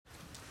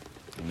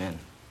Amen.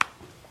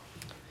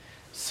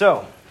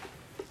 So,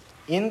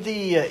 in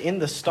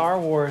the Star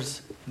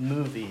Wars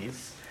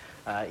movies,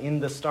 in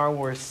the Star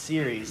Wars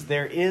series,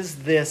 there is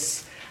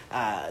this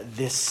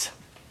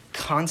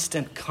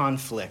constant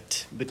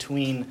conflict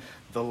between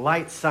the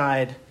light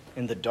side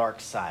and the dark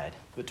side,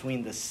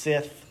 between the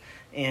Sith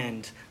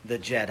and the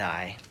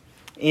Jedi.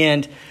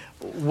 And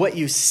what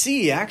you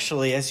see,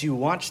 actually, as you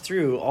watch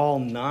through all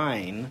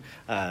 9,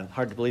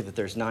 hard to believe that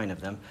there's 9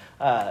 of them,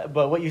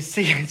 but what you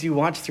see as you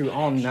watch through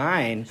all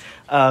 9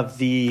 of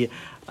the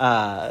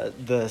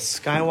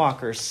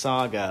Skywalker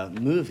saga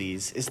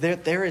movies is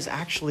that there is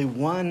actually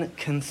one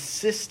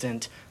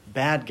consistent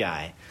bad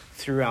guy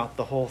throughout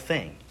the whole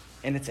thing.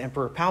 And it's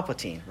Emperor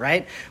Palpatine,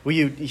 right?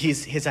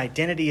 His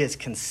identity is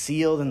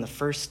concealed in the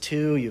first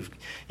 2.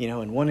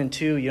 In 1 and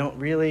 2, you don't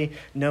really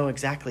know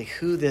exactly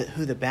who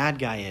the bad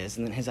guy is,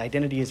 and then his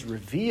identity is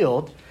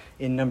revealed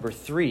in number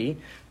 3,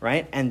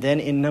 right? And then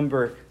in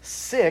number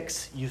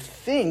 6, you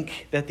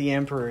think that the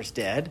Emperor is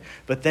dead,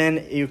 but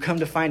then you come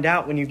to find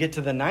out when you get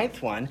to the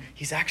 9th one,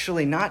 he's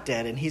actually not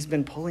dead, and he's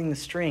been pulling the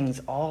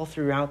strings all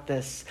throughout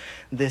this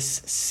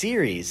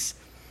series.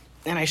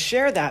 And I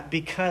share that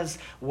because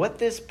what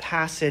this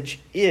passage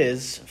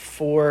is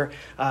for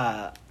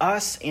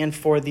us and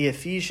for the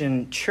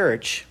Ephesian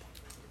church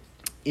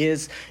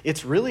is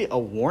it's really a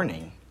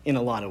warning in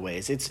a lot of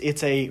ways.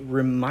 It's a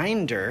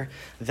reminder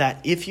that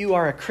if you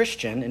are a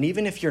Christian, and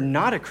even if you're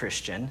not a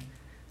Christian,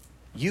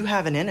 you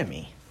have an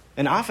enemy.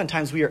 And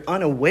oftentimes we are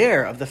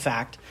unaware of the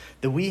fact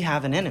that we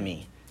have an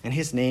enemy. And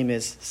his name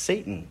is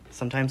Satan.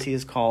 Sometimes he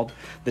is called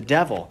the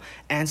devil.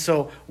 And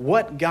so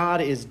what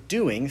God is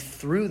doing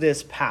through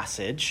this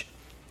passage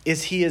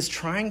is he is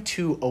trying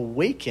to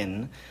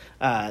awaken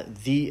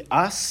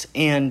us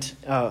and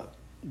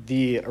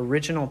the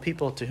original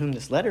people to whom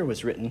this letter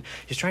was written.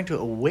 He's trying to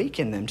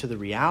awaken them to the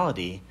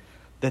reality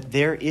that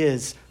there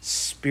is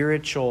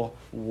spiritual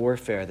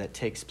warfare that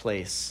takes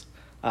place,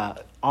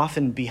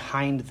 often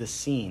behind the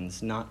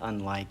scenes, not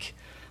unlike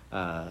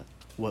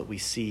what we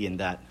see in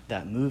that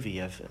movie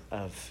of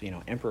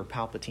Emperor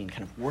Palpatine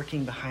kind of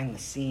working behind the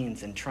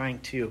scenes and trying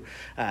to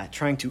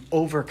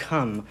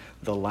overcome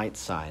the light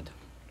side.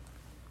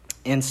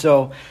 And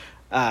so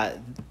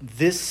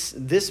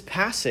this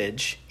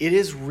passage, it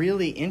is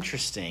really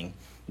interesting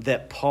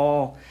that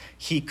Paul,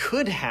 he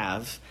could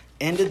have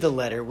ended the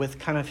letter with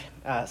kind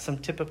of some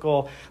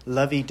typical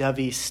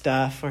lovey-dovey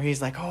stuff where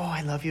he's like, oh,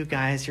 I love you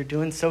guys, you're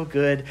doing so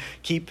good,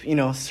 keep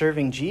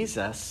serving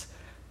Jesus.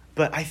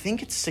 But I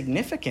think it's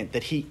significant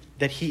that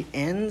he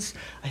ends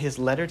his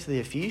letter to the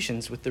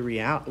Ephesians with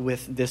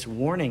with this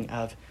warning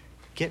of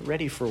get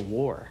ready for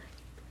war.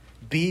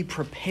 Be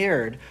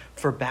prepared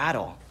for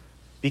battle,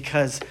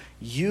 because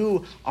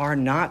you are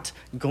not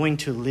going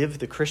to live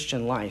the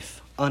Christian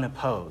life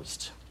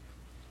unopposed.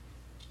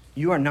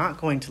 You are not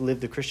going to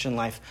live the Christian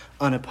life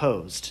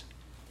unopposed.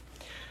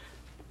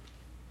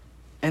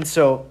 And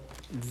so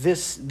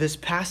this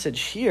passage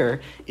here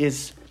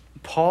is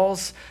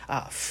Paul's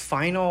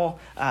final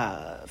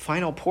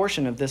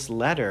portion of this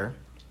letter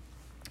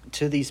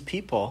to these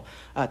people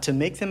to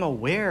make them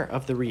aware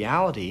of the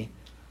reality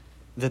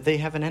that they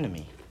have an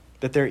enemy,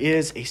 that there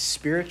is a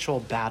spiritual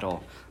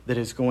battle that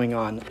is going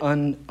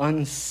on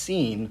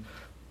unseen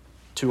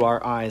to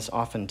our eyes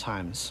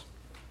oftentimes.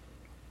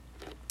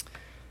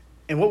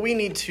 And what we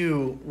need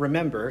to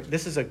remember,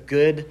 this is a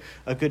good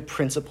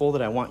principle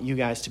that I want you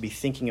guys to be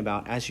thinking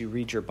about as you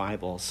read your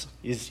Bibles,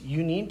 is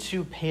you need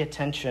to pay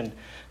attention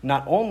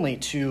not only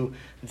to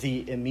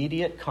the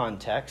immediate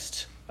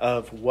context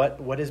of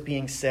what is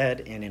being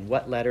said and in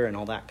what letter and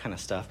all that kind of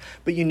stuff,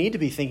 but you need to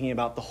be thinking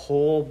about the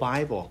whole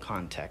Bible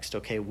context.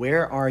 Okay,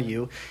 where are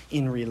you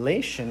in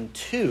relation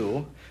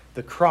to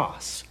the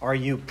cross? Are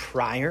you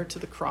prior to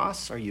the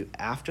cross? Are you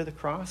after the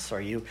cross? Are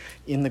you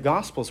in the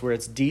Gospels where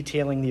it's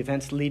detailing the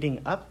events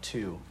leading up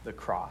to the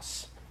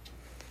cross?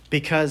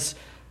 Because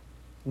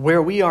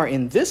where we are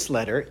in this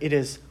letter, it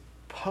is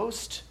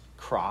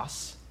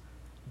post-cross,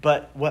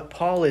 but what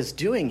Paul is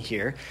doing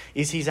here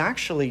is he's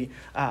actually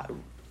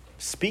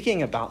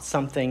speaking about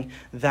something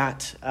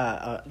that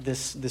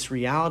this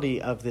reality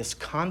of this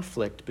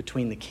conflict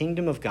between the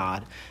kingdom of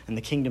God and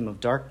the kingdom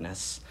of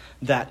darkness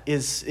that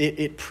is,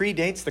 it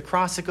predates the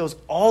cross. It goes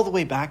all the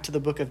way back to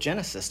the book of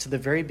Genesis, to the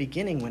very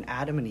beginning when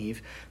Adam and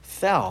Eve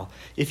fell.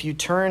 If you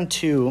turn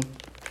to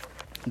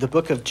the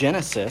book of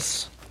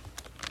Genesis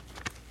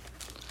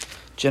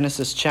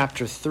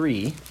chapter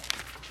 3,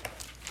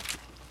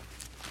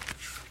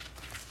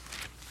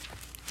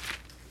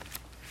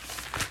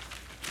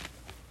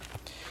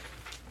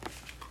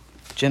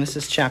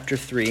 Genesis chapter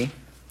 3.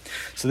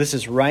 So this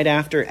is right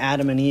after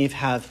Adam and Eve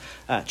have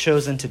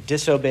chosen to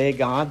disobey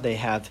God. They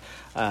have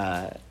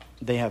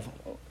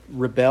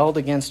rebelled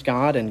against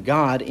God, and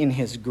God, in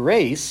his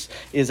grace,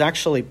 is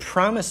actually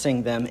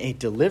promising them a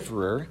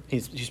deliverer.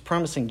 He's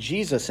promising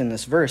Jesus in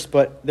this verse,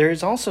 but there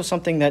is also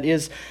something that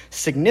is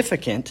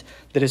significant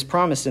that is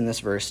promised in this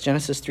verse.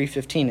 Genesis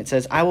 3:15, it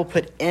says, I will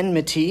put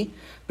enmity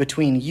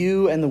between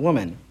you and the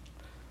woman.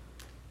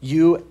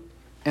 You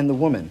and the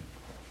woman.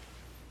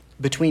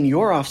 between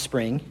your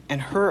offspring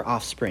and her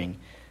offspring.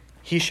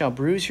 He shall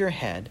bruise your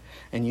head,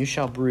 and you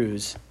shall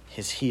bruise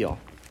his heel.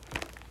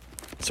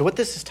 So what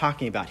this is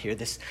talking about here,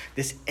 this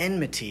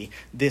enmity,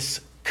 this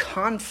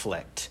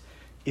conflict,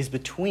 is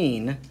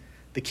between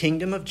the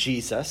kingdom of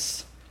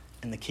Jesus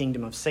and the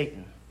kingdom of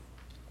Satan.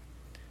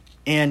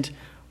 And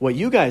what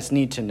you guys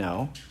need to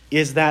know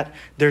is that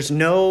there's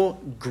no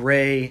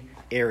gray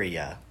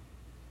area.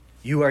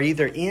 You are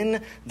either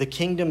in the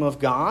kingdom of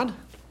God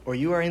or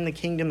you are in the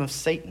kingdom of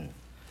Satan.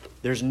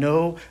 There's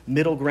no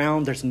middle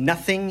ground. There's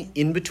nothing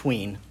in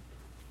between.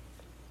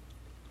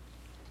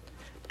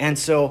 And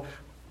so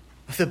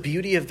the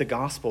beauty of the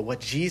gospel, what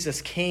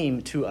Jesus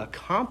came to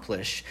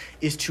accomplish,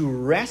 is to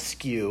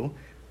rescue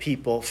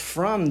people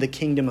from the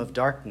kingdom of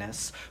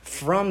darkness,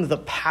 from the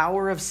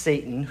power of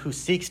Satan who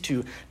seeks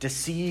to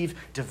deceive,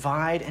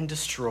 divide, and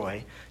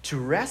destroy, to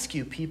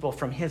rescue people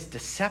from his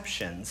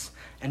deceptions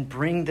and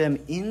bring them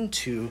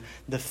into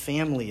the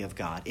family of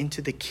God,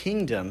 into the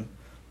kingdom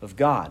of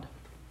God.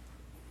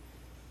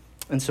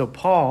 And so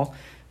Paul,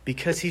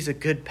 because he's a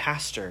good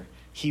pastor,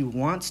 he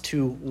wants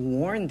to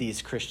warn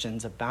these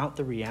Christians about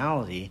the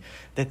reality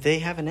that they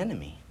have an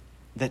enemy,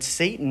 that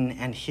Satan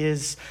and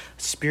his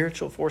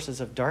spiritual forces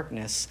of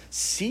darkness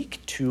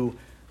seek to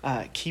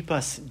keep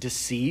us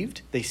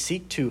deceived. They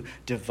seek to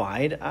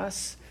divide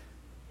us,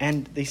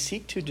 and they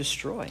seek to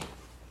destroy.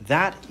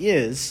 That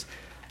is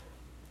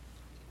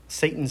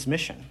Satan's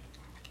mission.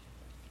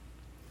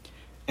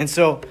 And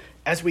so,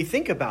 as we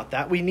think about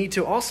that, we need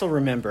to also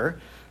remember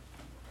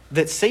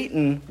that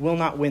Satan will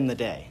not win the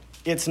day.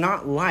 It's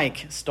not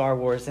like Star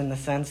Wars in the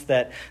sense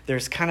that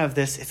there's kind of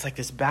this, it's like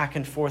this back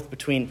and forth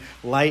between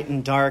light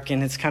and dark,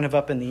 and it's kind of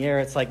up in the air.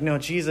 It's like, no,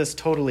 Jesus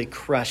totally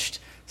crushed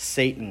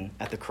Satan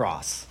at the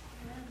cross.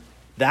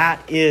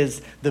 That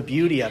is the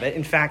beauty of it.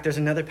 In fact, there's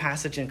another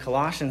passage in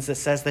Colossians that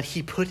says that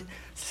he put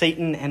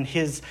Satan and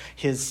his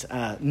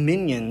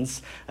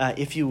minions,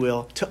 if you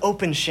will, to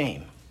open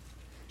shame.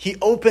 He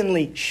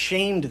openly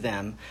shamed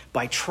them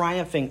by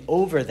triumphing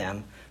over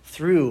them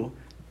through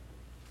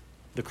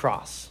the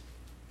cross.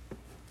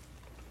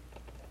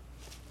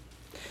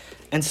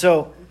 And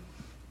so,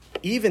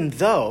 even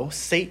though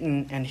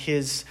Satan and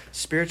his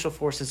spiritual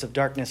forces of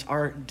darkness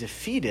are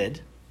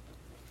defeated,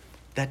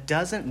 that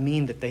doesn't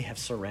mean that they have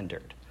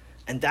surrendered.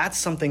 And that's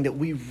something that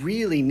we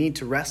really need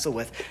to wrestle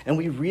with, and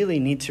we really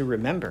need to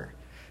remember.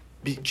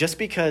 Just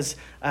because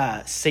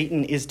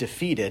Satan is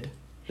defeated,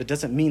 that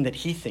doesn't mean that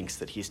he thinks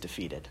that he's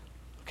defeated.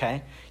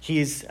 Okay?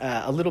 He's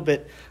a little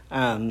bit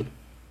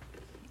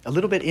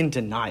in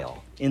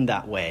denial in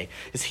that way,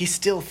 is he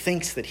still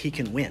thinks that he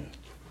can win.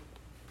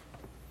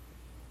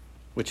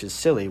 Which is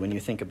silly when you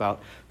think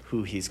about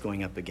who he's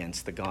going up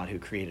against, the God who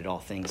created all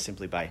things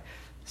simply by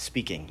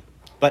speaking.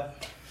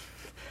 But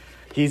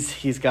he's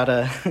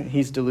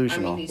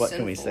delusional. He's what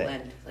can we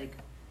say? And,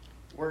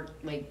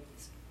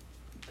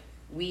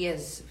 we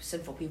as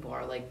sinful people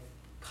are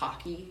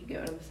cocky, you know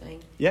what I'm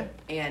saying? Yeah.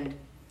 And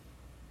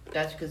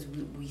that's because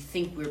we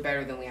think we're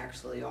better than we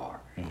actually are.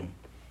 Mm-hmm.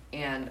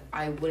 And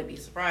I wouldn't be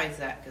surprised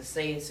that, because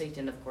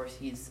Satan, of course,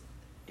 he's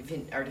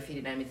our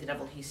defeated enemy, the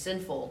devil, he's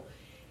sinful.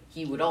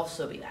 He would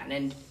also be that.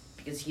 And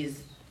because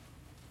he's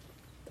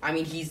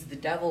the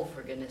devil,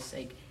 for goodness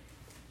sake,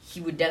 he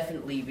would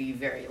definitely be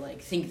very,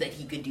 think that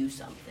he could do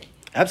something.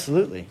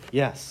 Absolutely,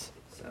 yes.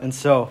 And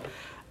so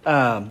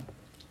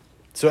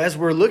as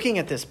we're looking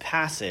at this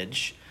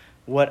passage,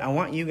 what I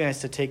want you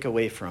guys to take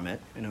away from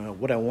it, and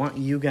what I want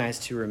you guys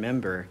to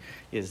remember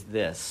is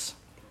this.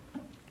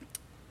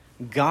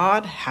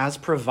 God has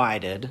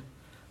provided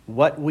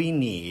what we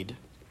need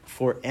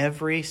for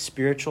every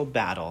spiritual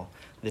battle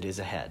that is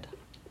ahead.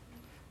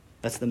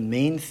 That's the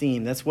main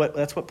theme. That's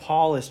what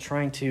Paul is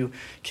trying to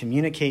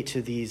communicate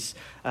to these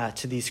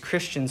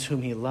Christians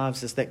whom he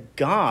loves, is that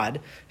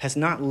God has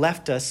not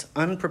left us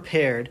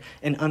unprepared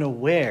and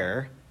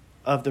unaware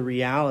of the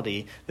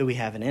reality that we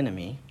have an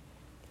enemy,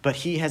 but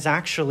he has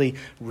actually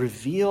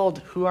revealed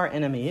who our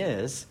enemy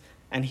is,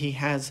 and he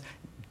has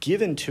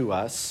given to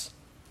us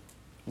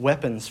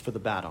weapons for the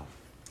battle.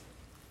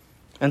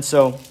 And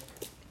so,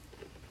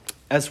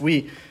 as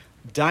we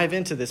dive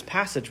into this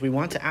passage, we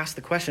want to ask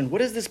the question, what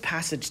does this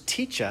passage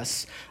teach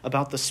us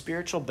about the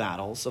spiritual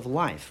battles of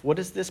life? What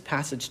does this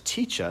passage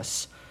teach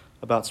us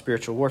about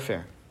spiritual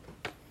warfare?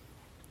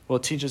 Well,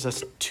 it teaches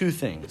us two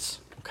things,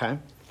 okay?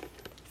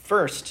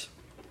 First,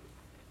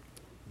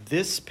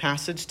 this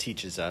passage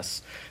teaches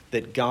us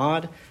that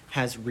God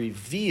has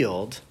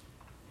revealed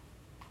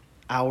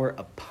our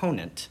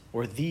opponent,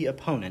 or the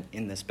opponent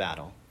in this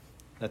battle.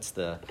 That's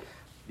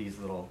these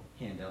little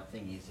handout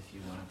thingies, if you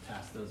want to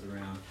pass those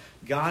around.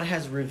 God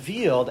has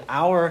revealed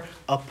our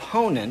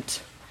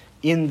opponent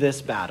in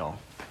this battle.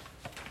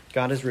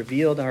 God has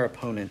revealed our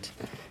opponent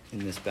in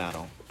this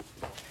battle.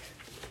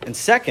 And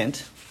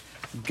second,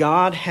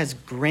 God has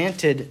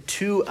granted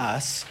to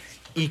us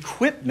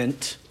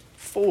equipment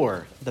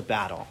for the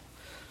battle.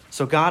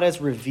 So God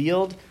has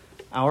revealed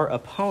our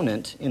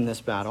opponent in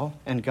this battle,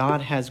 and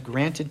God has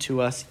granted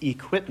to us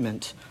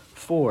equipment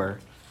for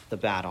the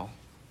battle.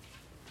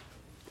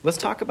 Let's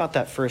talk about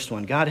that first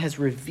one. God has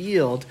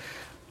revealed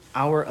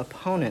our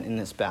opponent in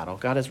this battle.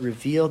 God has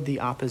revealed the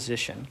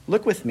opposition.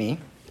 Look with me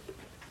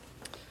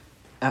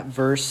at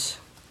verse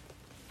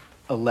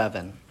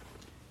 11.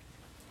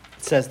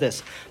 It says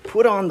this,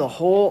 "Put on the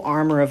whole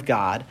armor of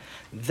God,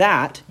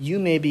 that you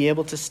may be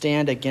able to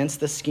stand against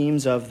the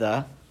schemes of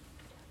the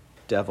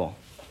devil."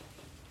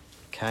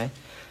 Okay?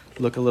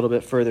 Look a little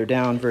bit further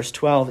down, verse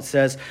 12. It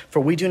says, "For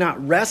we do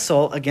not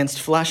wrestle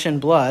against flesh and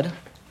blood,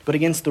 but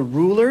against the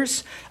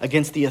rulers,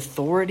 against the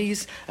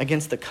authorities,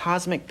 against the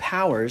cosmic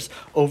powers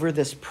over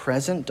this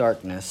present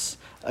darkness,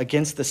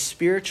 against the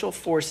spiritual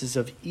forces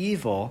of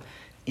evil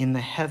in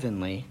the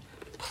heavenly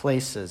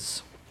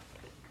places."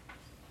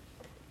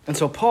 And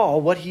so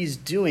Paul, what he's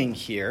doing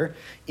here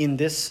in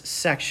this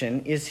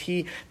section is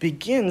he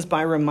begins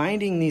by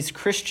reminding these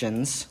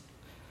Christians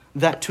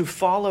that to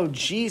follow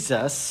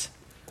Jesus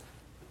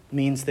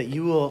means that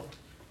you will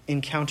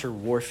encounter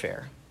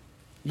warfare.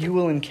 You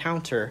will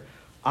encounter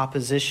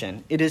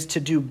opposition. It is to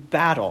do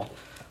battle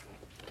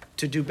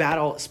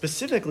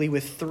specifically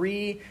with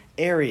three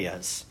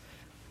areas.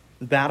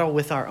 Battle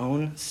with our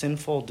own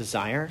sinful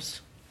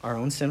desires, our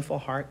own sinful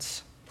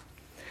hearts.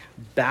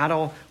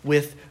 Battle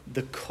with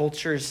the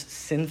culture's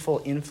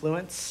sinful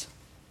influence.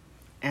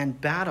 And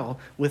battle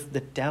with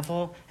the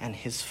devil and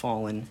his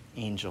fallen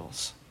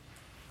angels.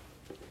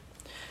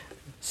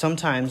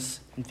 Sometimes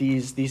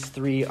these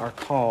three are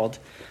called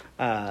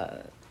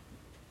the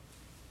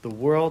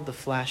world, the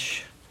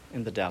flesh,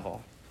 and the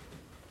devil.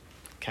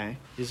 Okay,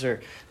 this is a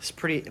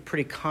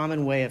pretty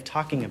common way of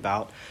talking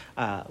about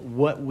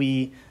what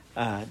we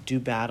do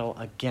battle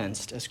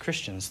against as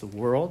Christians. The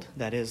world,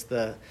 that is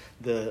the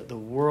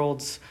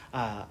world's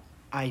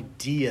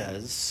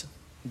ideas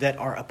that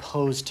are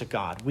opposed to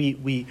God.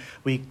 We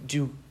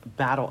do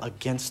battle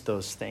against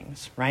those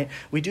things, right?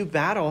 We do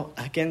battle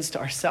against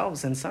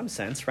ourselves in some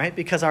sense, right?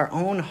 Because our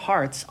own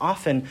hearts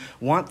often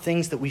want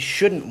things that we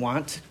shouldn't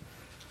want,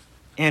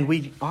 and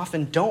we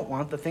often don't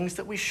want the things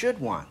that we should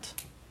want.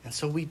 And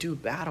so we do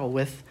battle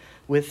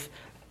with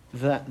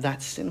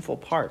that sinful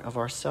part of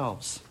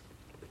ourselves.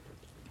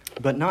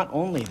 But not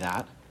only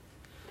that,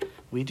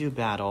 we do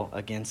battle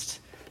against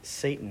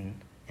Satan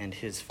and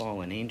his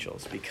fallen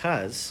angels,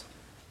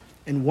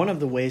 and one of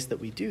the ways that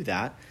we do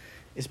that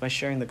is by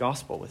sharing the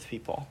gospel with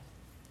people.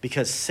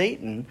 Because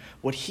Satan,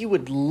 what he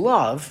would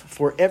love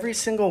for every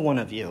single one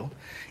of you,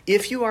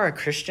 if you are a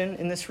Christian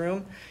in this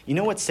room, you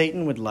know what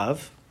Satan would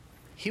love?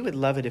 He would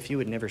love it if you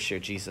would never share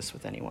Jesus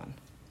with anyone.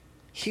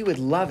 He would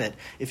love it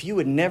if you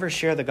would never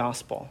share the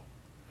gospel.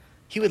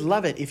 He would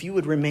love it if you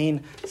would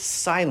remain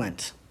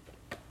silent.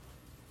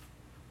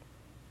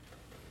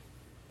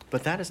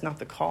 But that is not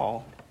the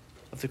call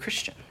of the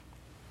Christian.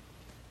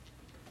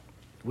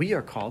 We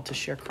are called to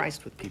share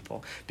Christ with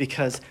people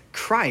because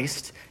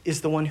Christ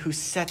is the one who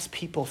sets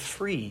people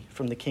free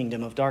from the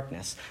kingdom of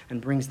darkness and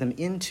brings them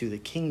into the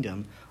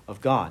kingdom of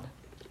God.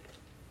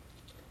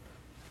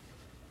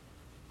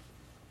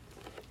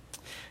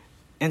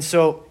 And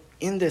so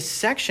in this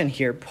section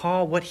here,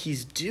 Paul, what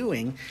he's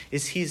doing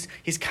is he's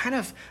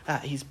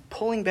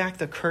pulling back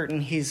the curtain.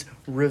 He's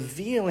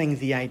revealing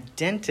the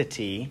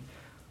identity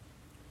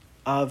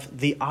of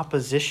the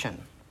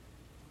opposition,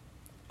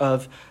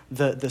 of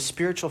the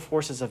spiritual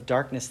forces of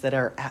darkness that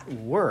are at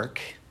work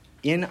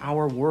in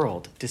our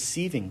world,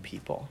 deceiving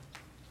people.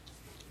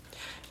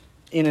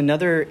 In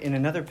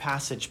another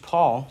passage,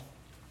 Paul,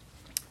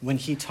 when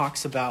he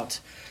talks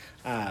about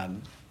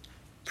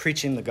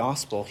preaching the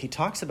gospel, he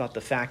talks about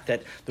the fact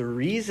that the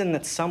reason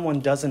that someone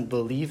doesn't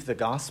believe the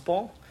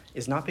gospel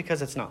is not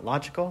because it's not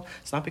logical,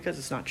 it's not because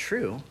it's not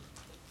true.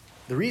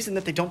 The reason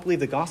that they don't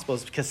believe the gospel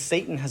is because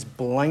Satan has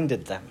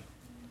blinded them.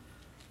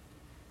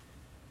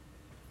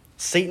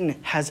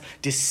 Satan has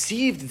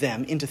deceived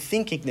them into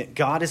thinking that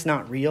God is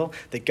not real,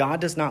 that God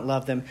does not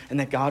love them, and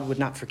that God would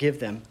not forgive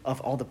them of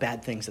all the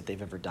bad things that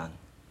they've ever done.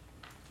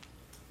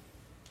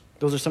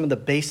 Those are some of the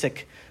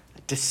basic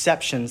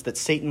deceptions that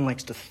Satan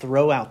likes to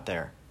throw out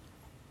there.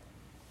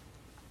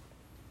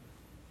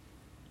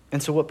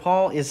 And so what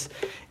Paul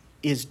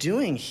is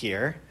doing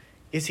here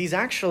is he's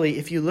actually,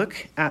 if you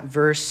look at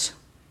verse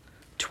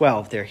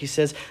 12 there, he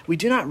says, "We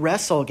do not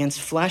wrestle against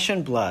flesh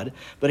and blood,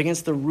 but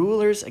against the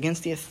rulers,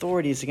 against the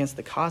authorities, against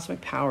the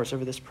cosmic powers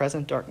over this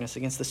present darkness,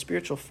 against the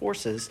spiritual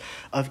forces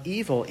of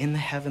evil in the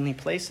heavenly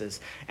places."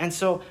 And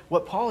so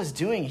what Paul is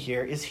doing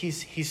here is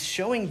he's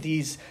showing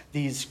these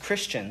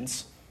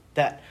Christians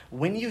that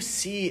when you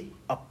see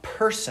a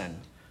person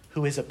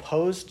who is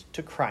opposed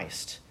to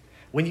Christ,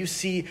 when you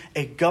see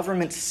a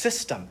government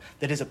system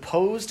that is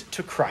opposed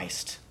to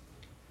Christ,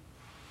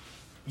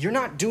 you're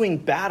not doing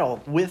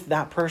battle with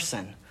that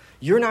person.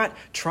 You're not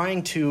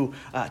trying to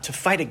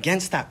fight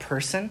against that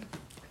person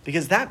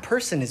because that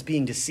person is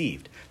being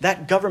deceived.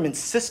 That government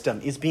system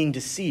is being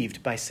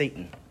deceived by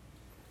Satan.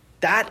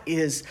 That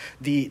is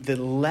the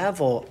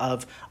level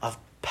of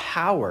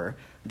power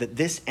that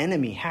this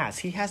enemy has.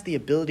 He has the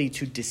ability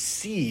to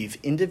deceive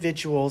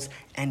individuals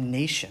and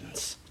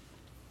nations.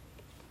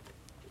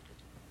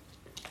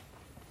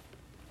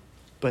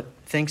 But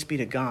thanks be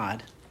to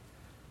God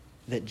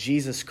that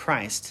Jesus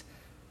Christ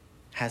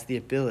has the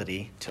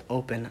ability to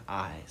open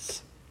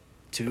eyes,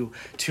 to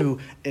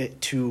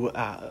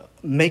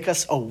make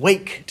us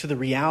awake to the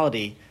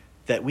reality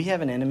that we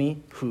have an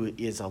enemy who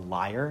is a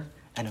liar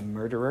and a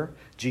murderer.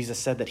 Jesus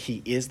said that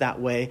he is that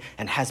way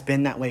and has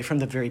been that way from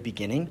the very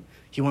beginning.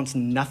 He wants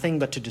nothing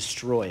but to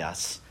destroy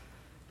us.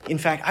 In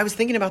fact, I was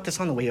thinking about this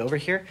on the way over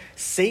here.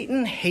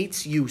 Satan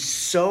hates you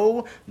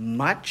so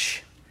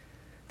much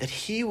that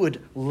he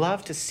would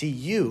love to see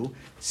you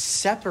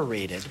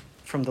separated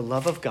from the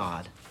love of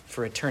God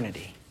for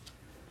eternity.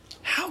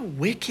 How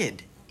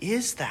wicked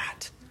is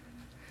that?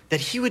 That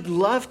he would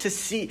love to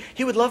see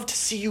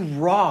you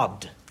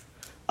robbed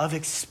of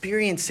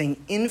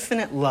experiencing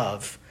infinite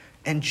love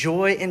and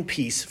joy and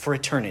peace for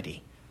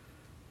eternity.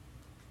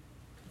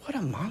 What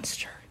a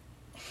monster.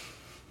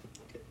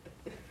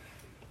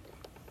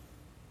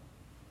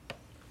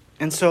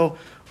 And so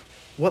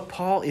what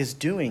Paul is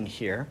doing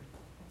here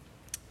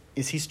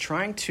is he's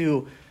trying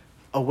to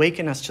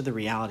awaken us to the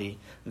reality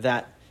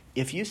that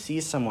if you see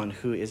someone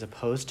who is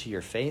opposed to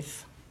your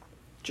faith,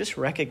 just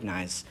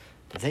recognize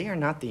they are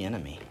not the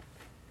enemy.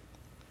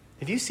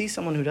 If you see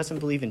someone who doesn't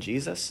believe in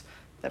Jesus,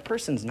 that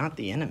person's not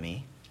the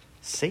enemy.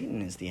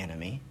 Satan is the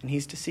enemy, and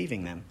he's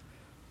deceiving them.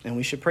 And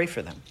we should pray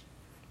for them.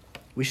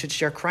 We should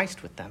share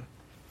Christ with them.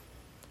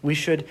 We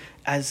should,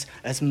 as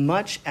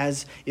much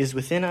as is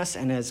within us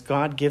and as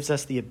God gives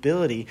us the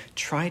ability,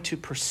 try to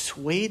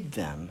persuade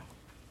them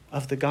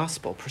of the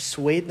gospel,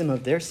 persuade them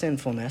of their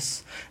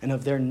sinfulness and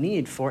of their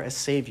need for a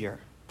Savior.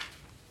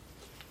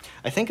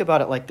 I think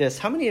about it like this.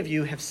 How many of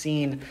you have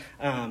seen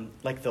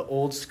like the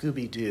old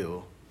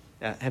Scooby-Doo?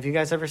 Have you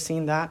guys ever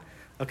seen that?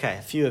 Okay,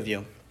 a few of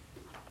you.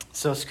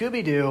 So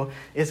Scooby-Doo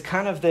is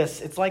kind of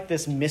it's like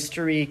this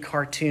mystery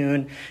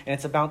cartoon, and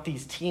it's about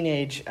these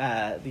teenage,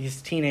 I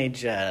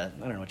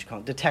don't know what you call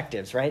it,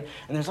 detectives, right?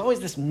 And there's always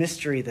this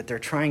mystery that they're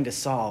trying to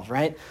solve,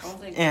 right? I don't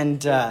think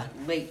and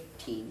late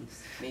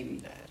teens,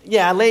 maybe.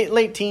 Yeah,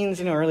 late teens,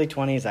 early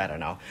 20s, I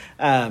don't know.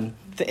 And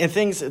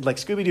things like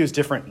Scooby-Doo is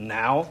different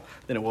now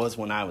than it was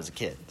when I was a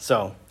kid.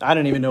 So I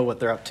don't even know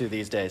what they're up to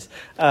these days.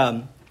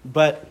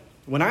 But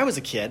when I was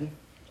a kid,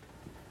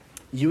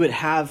 you would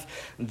have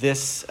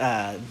this,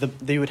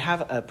 they would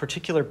have a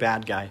particular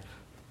bad guy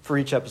for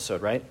each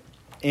episode, right?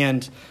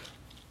 And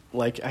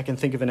like I can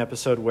think of an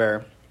episode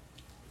where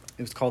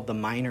it was called the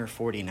Miner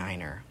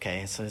 49er,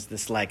 okay? So it's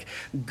this like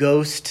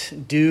ghost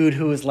dude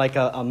who is like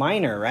a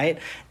miner, right?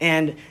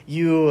 And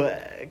you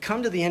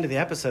come to the end of the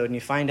episode and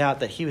you find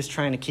out that he was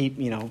trying to keep,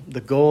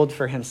 the gold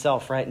for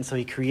himself, right? And so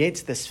he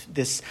creates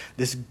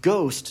this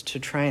ghost to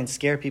try and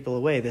scare people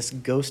away, this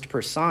ghost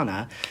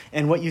persona.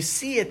 And what you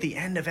see at the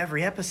end of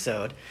every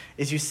episode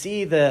is you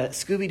see the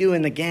Scooby-Doo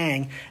and the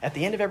gang. At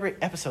the end of every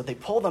episode, they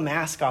pull the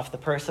mask off the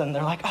person.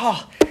 They're like,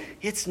 oh,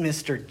 it's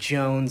Mr.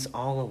 Jones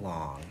all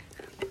along.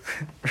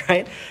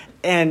 Right?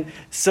 And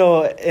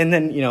so, and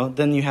then,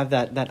 then you have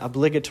that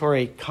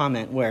obligatory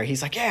comment where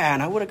he's like, yeah,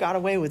 and I would have got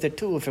away with it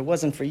too if it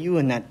wasn't for you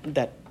and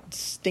that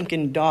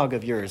stinking dog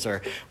of yours,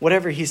 or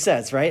whatever he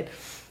says, right?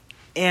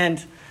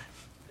 And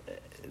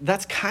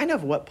that's kind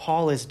of what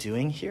Paul is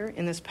doing here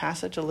in this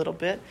passage a little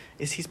bit,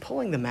 is he's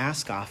pulling the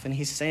mask off and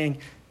he's saying,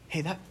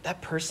 hey,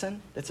 that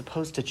person that's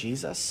opposed to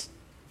Jesus,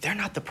 they're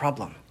not the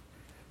problem.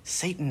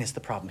 Satan is the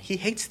problem. He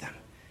hates them.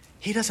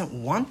 He doesn't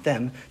want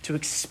them to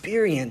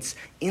experience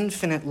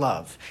infinite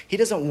love. He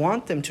doesn't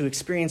want them to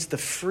experience the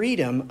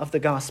freedom of the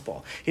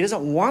gospel. He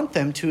doesn't want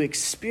them to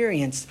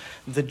experience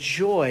the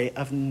joy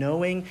of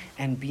knowing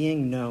and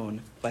being known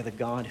by the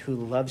God who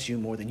loves you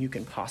more than you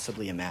can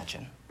possibly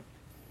imagine.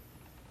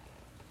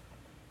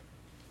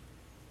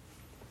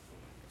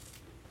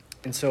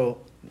 And so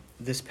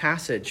this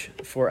passage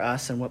for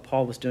us and what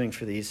Paul was doing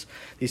for these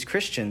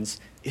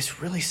Christians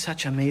is really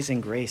such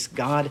amazing grace.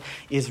 God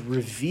is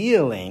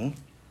revealing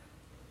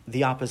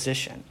the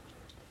opposition.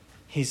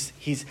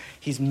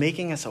 He's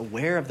making us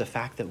aware of the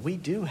fact that we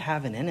do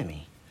have an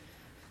enemy.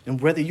 And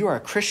whether you are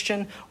a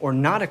Christian or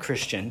not a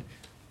Christian,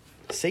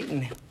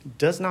 Satan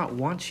does not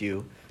want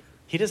you.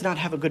 He does not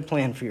have a good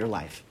plan for your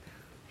life.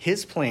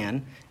 His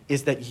plan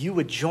is that you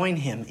would join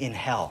him in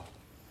hell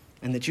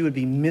and that you would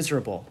be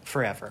miserable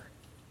forever.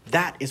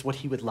 That is what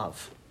he would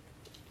love.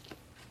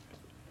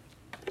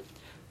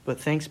 But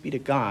thanks be to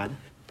God,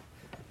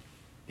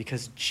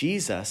 because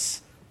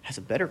Jesus has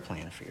a better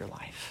plan for your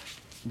life.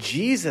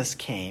 Jesus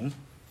came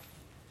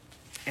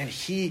and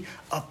he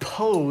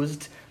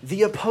opposed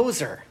the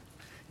opposer.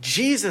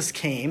 Jesus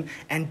came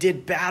and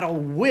did battle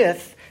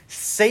with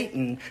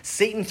Satan.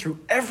 Satan threw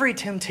every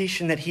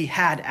temptation that he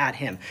had at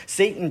him.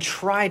 Satan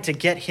tried to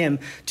get him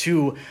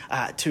to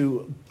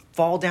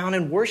fall down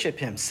and worship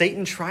him.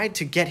 Satan tried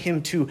to get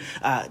him to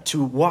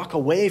walk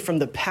away from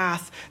the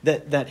path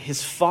that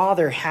his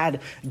father had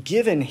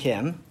given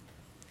him,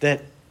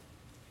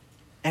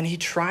 and he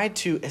tried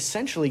to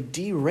essentially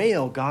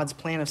derail God's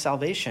plan of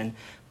salvation,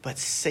 but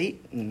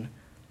Satan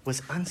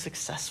was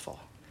unsuccessful.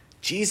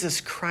 Jesus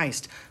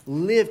Christ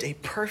lived a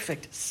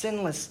perfect,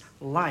 sinless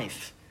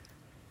life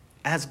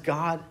as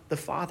God the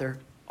Father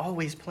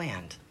always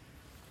planned.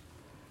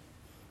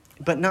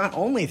 But not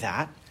only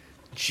that,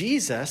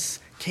 Jesus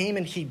came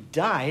and he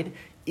died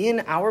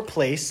in our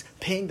place,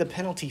 paying the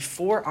penalty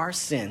for our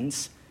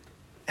sins.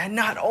 And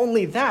not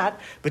only that,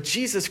 but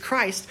Jesus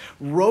Christ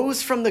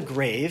rose from the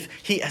grave.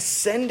 He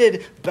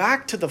ascended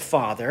back to the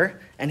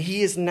Father, and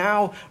he is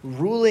now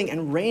ruling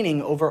and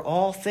reigning over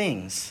all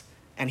things.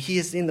 And he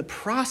is in the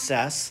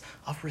process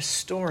of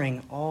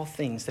restoring all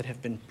things that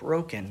have been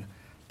broken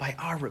by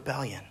our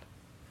rebellion.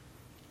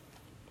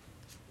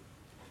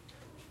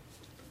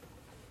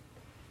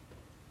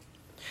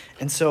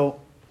 And so,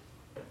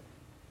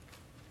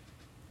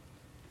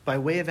 by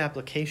way of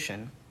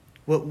application,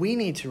 what we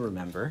need to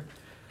remember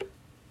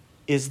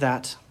is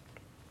that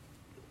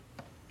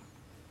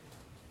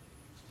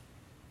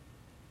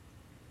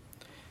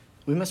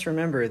we must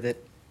remember that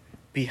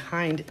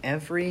behind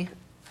every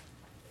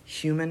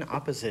human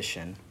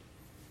opposition,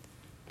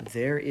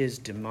 there is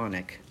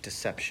demonic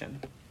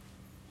deception.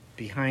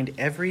 Behind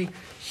every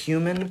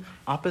human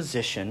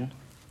opposition,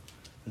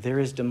 there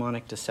is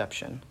demonic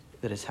deception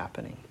that is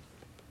happening.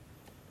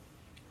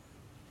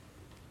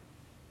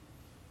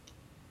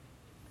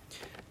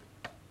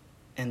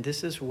 And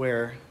this is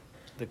where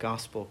the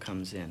gospel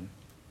comes in,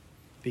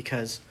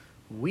 because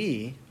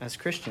we, as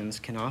Christians,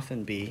 can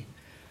often be,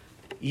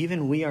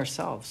 even we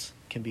ourselves,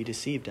 can be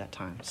deceived at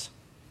times.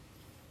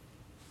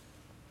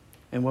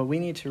 And what we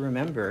need to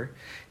remember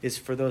is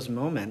for those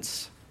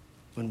moments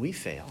when we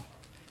fail,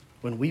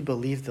 when we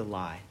believe the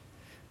lie,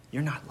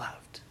 you're not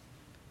loved.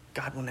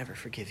 God will never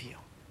forgive you.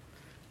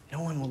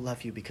 No one will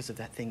love you because of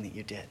that thing that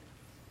you did.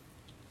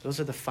 Those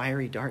are the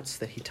fiery darts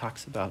that he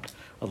talks about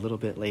a little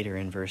bit later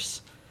in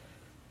verse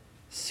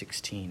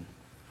 16.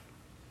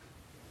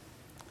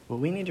 What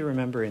we need to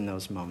remember in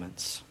those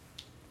moments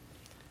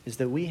is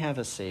that we have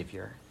a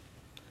Savior,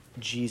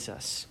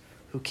 Jesus,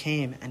 who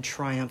came and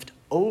triumphed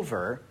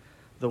over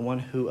the one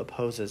who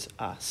opposes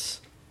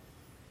us.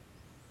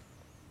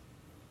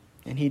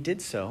 And he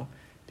did so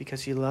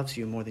because he loves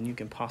you more than you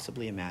can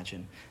possibly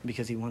imagine, and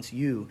because he wants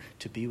you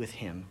to be with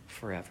him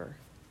forever.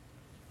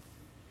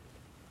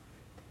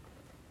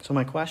 So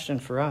my question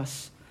for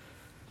us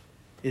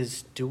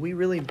is, do we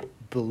really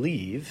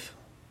believe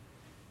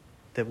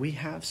that we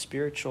have a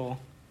spiritual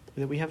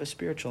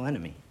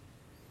enemy?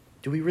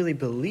 Do we really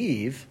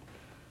believe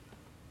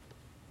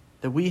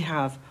that we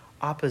have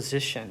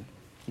opposition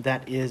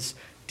that is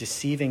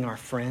deceiving our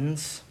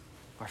friends,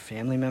 our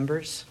family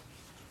members?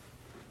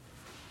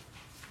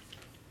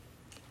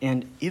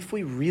 And if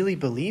we really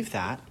believe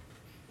that,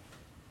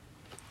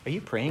 are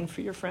you praying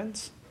for your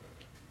friends?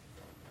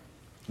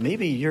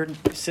 Maybe you're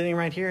sitting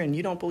right here and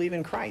you don't believe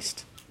in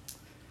Christ.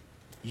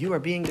 You are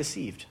being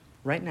deceived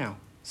right now.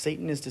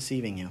 Satan is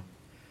deceiving you.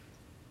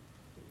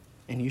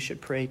 And you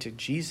should pray to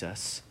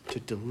Jesus to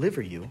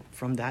deliver you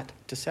from that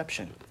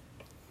deception.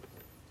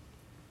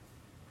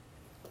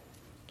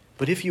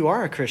 But if you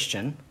are a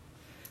Christian,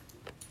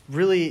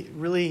 really,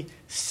 really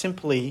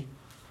simply,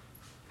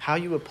 how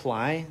you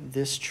apply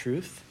this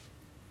truth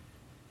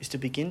is to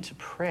begin to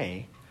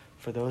pray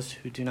for those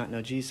who do not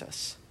know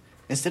Jesus.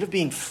 Instead of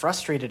being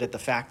frustrated at the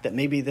fact that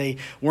maybe they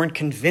weren't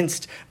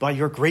convinced by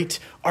your great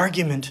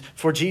argument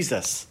for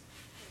Jesus,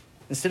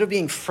 instead of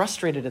being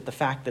frustrated at the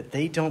fact that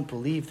they don't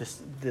believe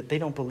this, that they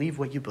don't believe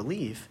what you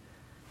believe,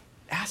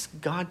 ask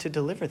God to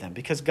deliver them,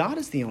 because God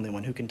is the only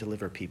one who can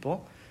deliver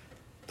people.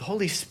 The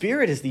Holy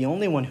Spirit is the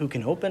only one who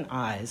can open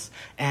eyes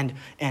and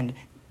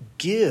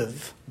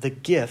give the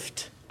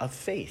gift of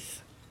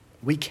faith.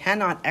 We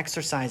cannot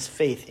exercise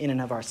faith in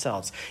and of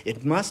ourselves.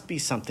 It must be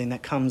something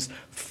that comes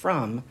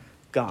from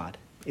God.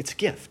 It's a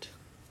gift.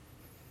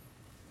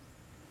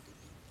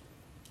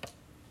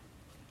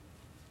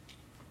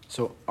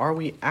 So are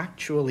we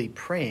actually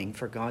praying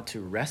for God to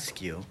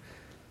rescue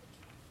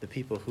the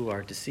people who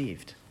are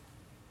deceived?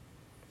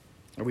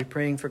 Are we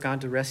praying for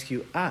God to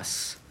rescue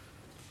us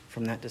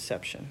from that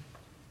deception?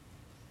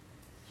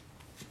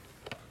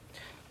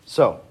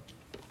 So,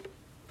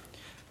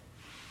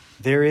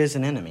 there is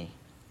an enemy.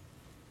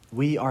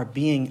 We are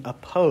being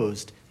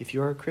opposed. If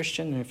you're a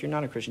Christian and if you're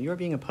not a Christian, you're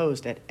being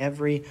opposed at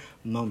every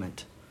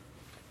moment.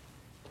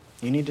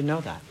 You need to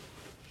know that.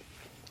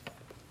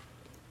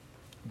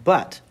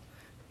 But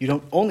you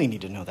don't only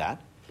need to know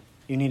that.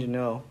 You need to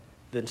know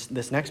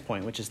this next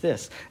point, which is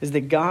this, is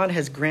that God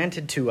has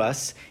granted to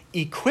us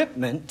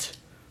equipment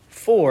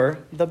for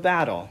the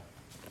battle.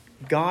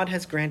 God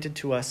has granted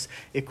to us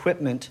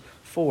equipment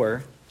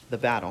for the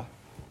battle.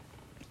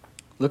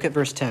 Look at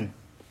verse 10.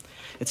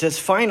 It says,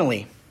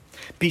 "Finally,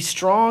 be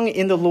strong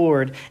in the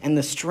Lord and in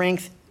the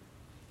strength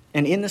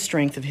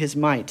of his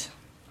might."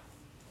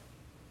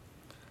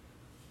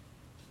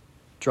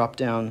 Drop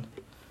down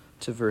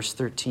to verse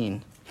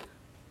 13.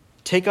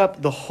 "Take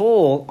up the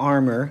whole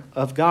armor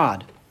of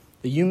God,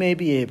 that you may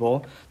be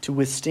able to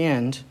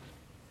withstand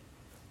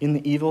in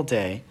the evil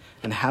day,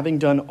 and having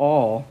done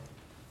all,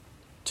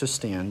 to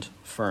stand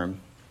firm."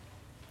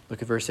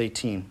 Look at verse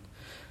 18.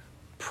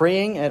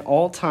 "Praying at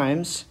all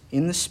times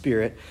in the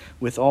Spirit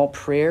with all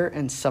prayer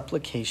and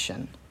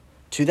supplication.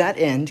 To that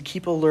end,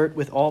 keep alert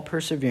with all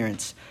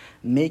perseverance,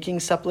 making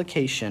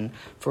supplication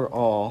for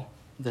all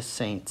the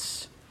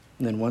saints."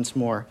 And then once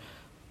more,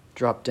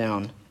 drop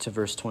down to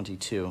verse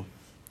 22.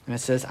 And it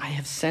says, I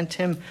have sent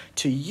him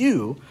to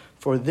you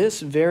for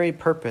this very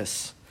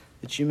purpose,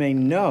 that you may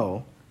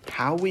know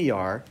how we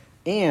are,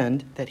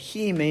 and that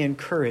he may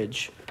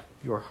encourage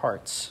your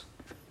hearts.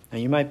 Now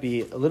you might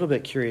be a little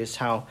bit curious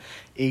how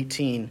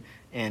 18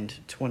 and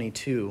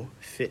 22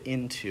 fit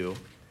into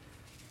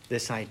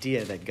this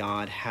idea that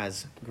God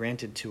has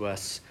granted to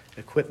us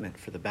equipment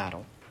for the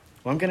battle.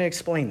 Well, I'm going to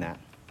explain that.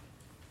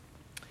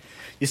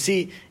 You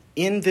see,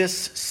 in this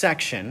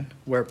section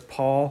where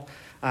Paul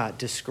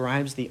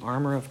describes the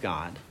armor of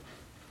God,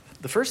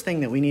 the first thing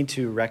that we need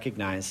to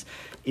recognize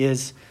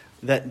is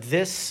that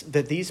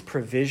these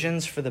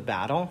provisions for the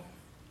battle,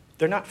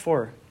 they're not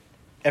for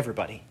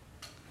everybody.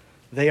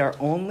 They are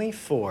only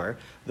for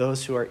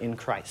those who are in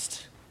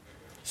Christ.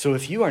 So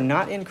if you are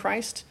not in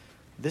Christ,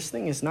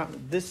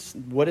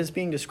 what is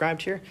being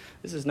described here,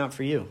 this is not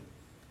for you.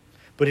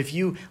 But if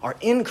you are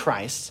in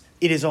Christ,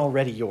 it is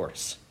already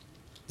yours.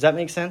 Does that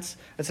make sense?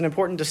 That's an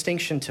important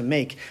distinction to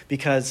make,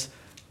 because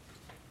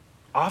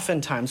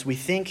oftentimes we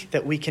think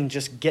that we can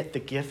just get the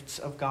gifts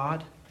of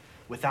God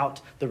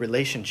without the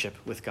relationship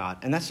with God.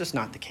 And that's just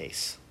not the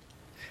case.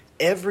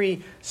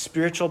 Every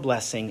spiritual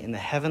blessing in the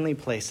heavenly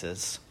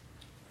places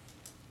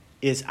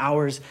is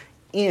ours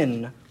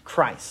in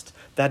Christ.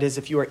 That is,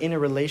 if you are in a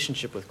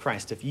relationship with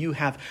Christ, if you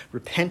have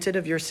repented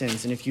of your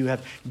sins, and if you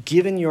have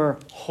given your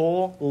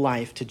whole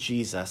life to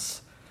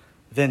Jesus,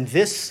 then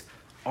this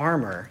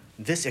armor,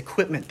 this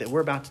equipment that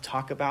we're about to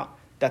talk about,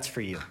 that's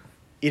for you.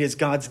 It is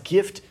God's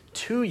gift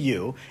to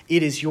you.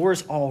 It is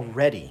yours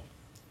already.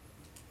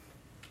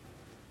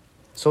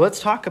 So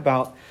let's talk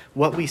about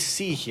what we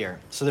see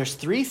here. So there's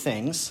 3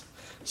 things.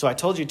 So I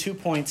told you 2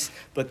 points,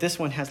 but this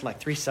one has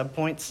like 3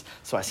 subpoints,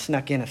 so I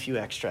snuck in a few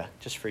extra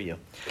just for you.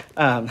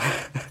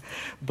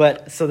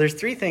 But so there's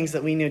 3 things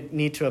that we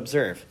need to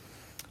observe.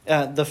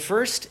 The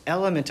first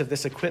element of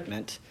this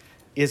equipment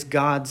is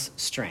God's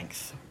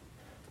strength.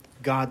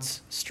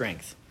 God's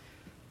strength.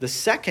 The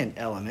second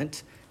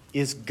element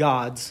is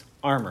God's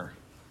armor.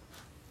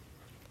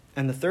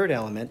 And the third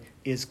element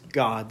is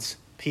God's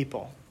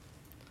people.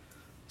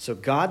 So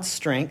God's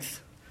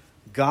strength,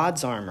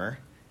 God's armor,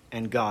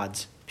 and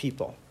God's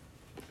people.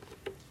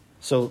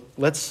 So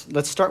let's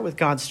start with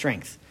God's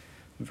strength.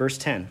 Verse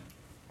 10.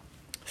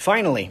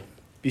 Finally,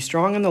 be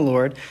strong in the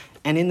Lord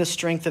and in the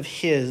strength of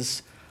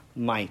his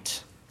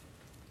might.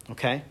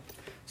 Okay?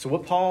 So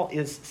what Paul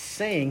is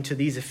saying to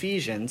these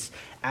Ephesians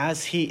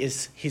as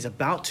he's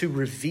about to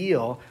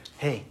reveal,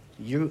 hey,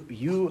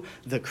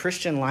 the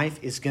Christian life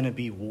is going to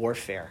be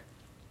warfare.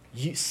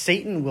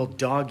 Satan will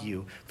dog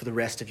you for the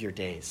rest of your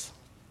days.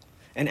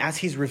 And as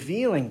he's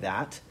revealing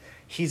that,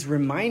 he's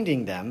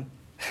reminding them,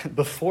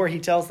 before he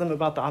tells them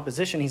about the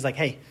opposition, he's like,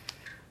 hey,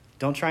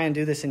 don't try and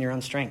do this in your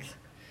own strength.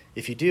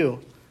 If you do,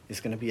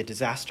 it's going to be a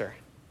disaster.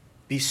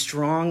 Be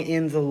strong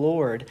in the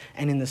Lord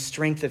and in the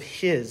strength of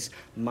his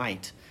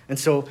might. And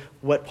so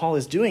what Paul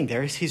is doing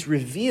there is he's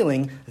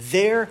revealing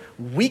their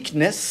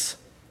weakness,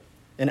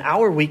 and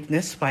our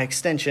weakness by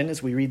extension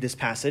as we read this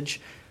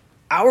passage,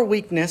 our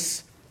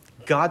weakness,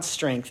 God's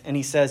strength. And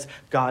he says,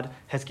 God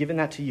has given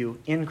that to you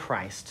in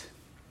Christ.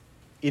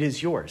 It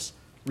is yours.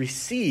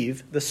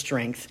 Receive the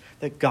strength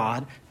that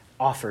God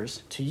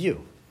offers to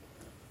you.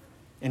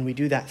 And we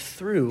do that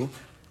through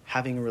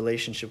having a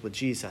relationship with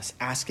Jesus,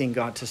 asking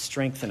God to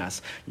strengthen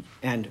us,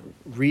 and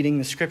reading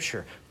the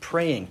scripture,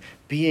 praying,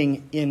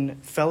 being in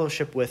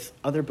fellowship with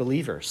other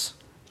believers.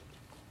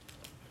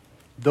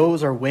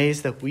 Those are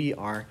ways that we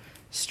are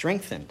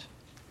strengthened.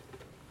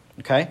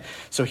 Okay?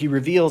 So he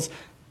reveals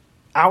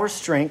our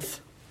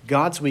strength,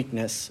 God's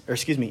weakness,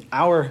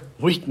 our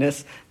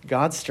weakness,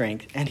 God's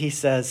strength, and he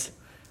says,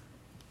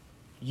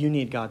 you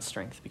need God's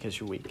strength because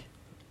you're weak.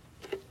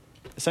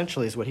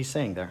 Essentially is what he's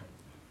saying there.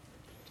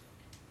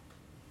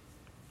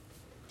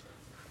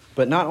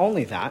 But not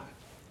only that,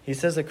 he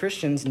says that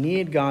Christians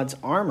need God's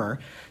armor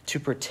to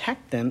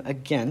protect them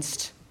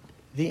against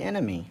the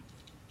enemy.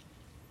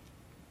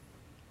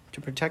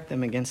 To protect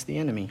them against the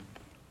enemy.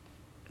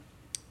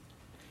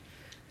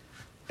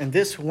 And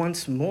this,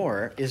 once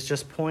more, is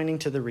just pointing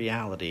to the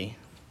reality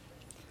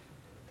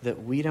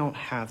that we don't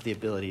have the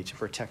ability to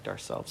protect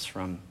ourselves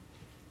from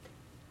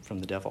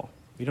the devil.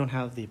 We don't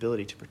have the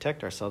ability to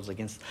protect ourselves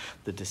against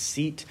the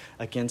deceit,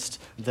 against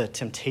the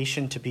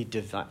temptation to be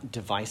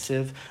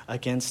divisive,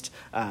 against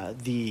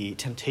the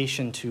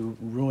temptation to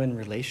ruin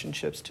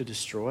relationships, to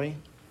destroy.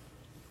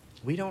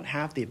 We don't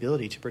have the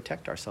ability to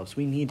protect ourselves.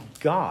 We need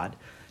God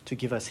to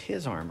give us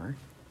his armor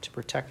to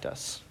protect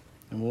us.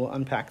 And we'll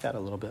unpack that a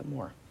little bit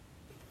more.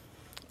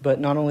 But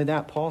not only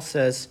that, Paul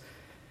says,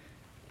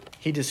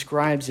 he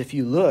describes, if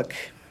you look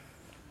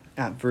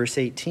at verse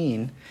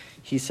 18,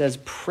 he says,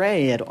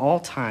 pray at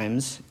all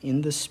times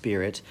in the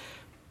Spirit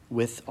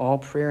with all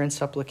prayer and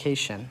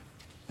supplication.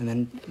 And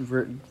then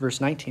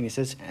verse 19, he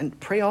says, and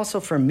pray also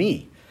for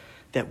me,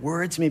 that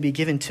words may be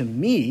given to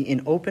me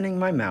in opening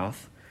my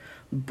mouth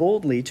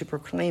boldly to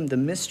proclaim the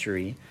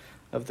mystery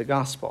of the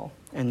gospel.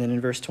 And then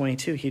in verse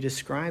 22, he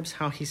describes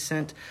how he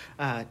sent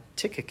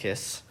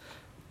Tychicus,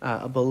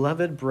 a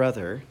beloved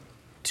brother,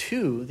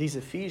 to these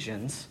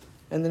Ephesians.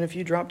 And then if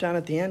you drop down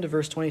at the end of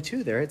verse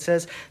 22 there, it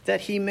says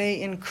that he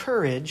may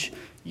encourage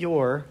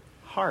your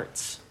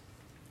hearts.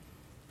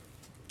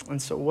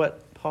 And so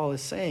what Paul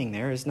is saying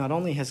there is not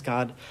only has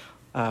God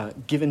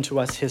given to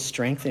us his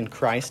strength in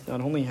Christ,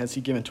 not only has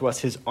he given to us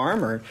his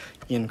armor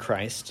in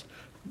Christ,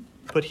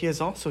 but he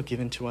has also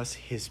given to us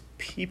his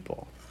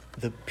people,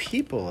 the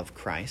people of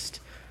Christ,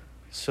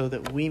 so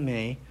that we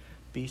may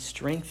be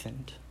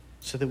strengthened,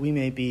 so that we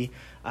may be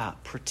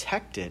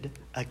protected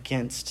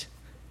against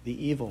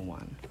the evil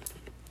one.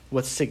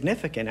 What's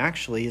significant,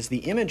 actually, is the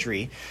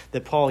imagery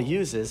that Paul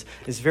uses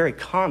is very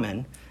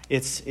common.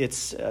 It's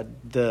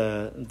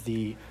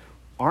the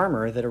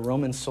armor that a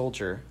Roman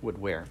soldier would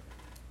wear.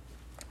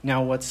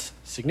 Now, what's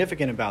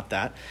significant about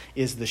that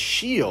is the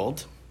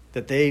shield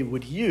that they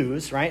would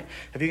use, right?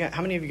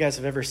 How many of you guys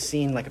have ever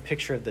seen like a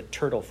picture of the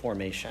turtle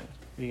formation?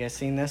 Have you guys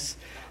seen this?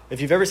 If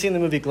you've ever seen the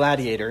movie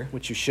Gladiator,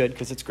 which you should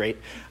because it's great,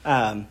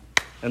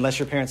 unless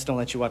your parents don't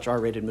let you watch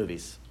R-rated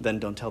movies, then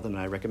don't tell them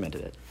I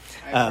recommended it.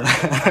 I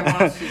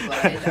want to see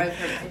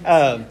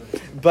Gladiator.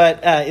 But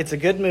it's a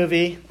good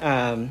movie.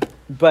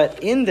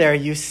 But in there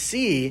you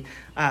see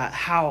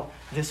how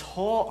this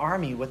whole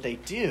army, what they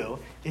do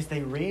is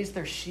they raise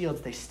their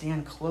shields. They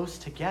stand close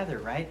together,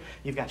 right?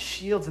 You've got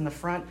shields in the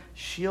front,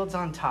 shields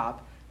on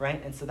top,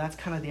 right? And so that's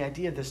kind of the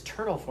idea of this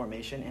turtle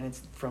formation. And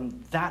it's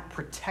from that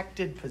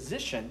protected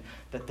position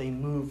that they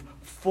move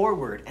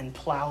forward and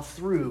plow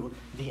through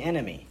the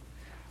enemy.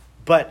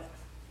 But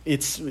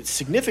it's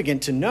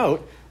significant to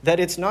note that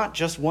it's not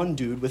just one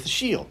dude with a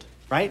shield,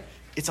 right?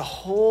 It's a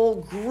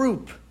whole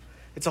group.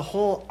 It's a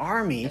whole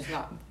army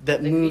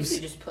that moves. They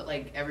just put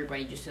like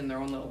everybody just in their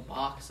own little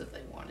box if they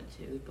wanted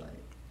to, but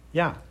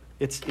yeah,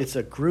 it's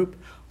a group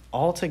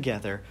all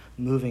together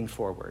moving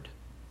forward.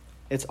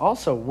 It's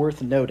also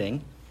worth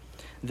noting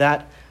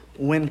that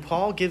when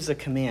Paul gives a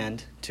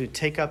command to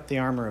take up the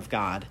armor of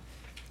God,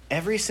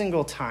 every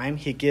single time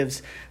he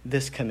gives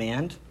this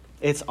command,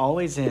 it's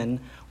always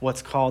in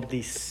what's called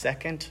the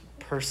second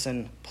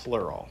person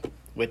plural,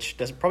 which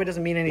probably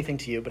doesn't mean anything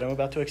to you, but I'm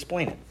about to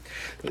explain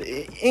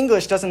it.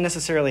 English doesn't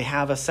necessarily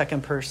have a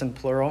second person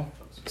plural,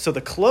 so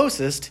the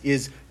closest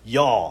is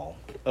y'all,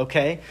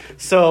 okay?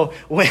 So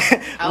when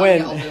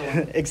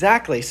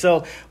exactly.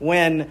 So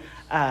when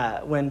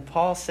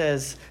Paul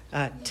says,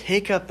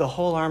 take up the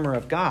whole armor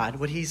of God,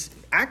 what he's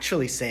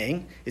actually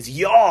saying is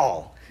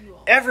y'all,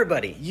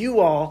 everybody, you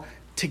all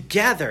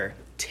together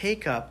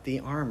take up the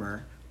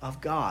armor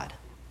of God,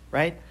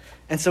 right?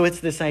 And so it's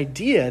this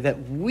idea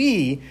that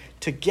we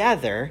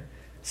together,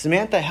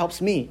 Samantha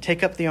helps me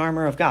take up the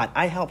armor of God.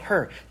 I help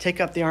her take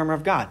up the armor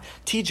of God.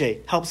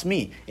 TJ helps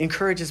me,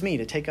 encourages me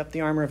to take up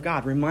the armor of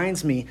God,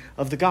 reminds me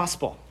of the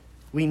gospel.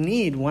 We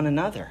need one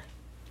another.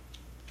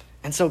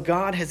 And so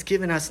God has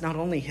given us not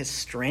only his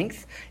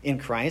strength in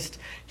Christ,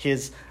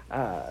 his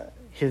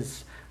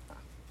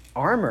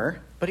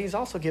armor, but he's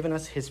also given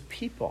us his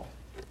people.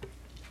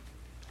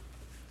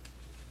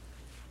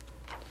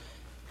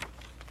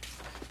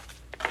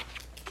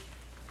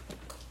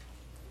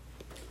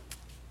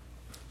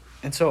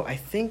 And so I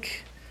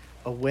think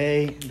a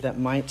way that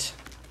might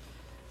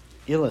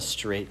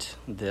illustrate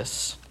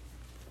this,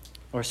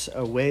 or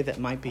a way that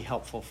might be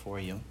helpful for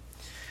you,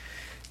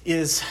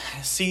 is,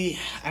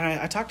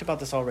 and I talked about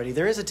this already,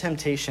 there is a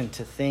temptation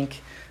to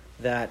think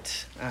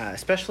that,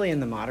 especially in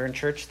the modern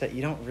church, that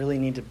you don't really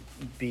need to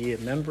be a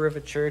member of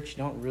a church, you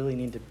don't really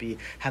need to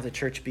have the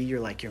church be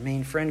your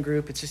main friend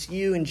group, it's just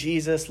you and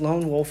Jesus,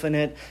 lone wolf in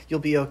it, you'll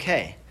be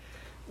okay.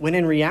 When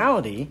in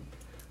reality,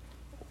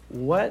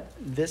 what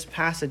this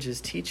passage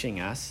is teaching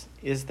us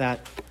is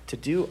that to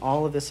do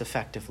all of this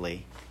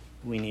effectively,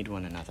 we need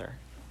one another.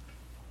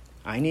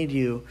 I need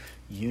you,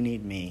 you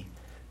need me,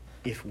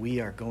 if we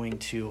are going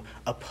to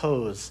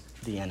oppose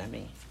the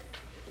enemy,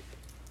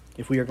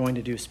 if we are going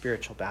to do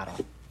spiritual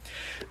battle.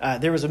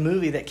 There was a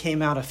movie that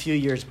came out a few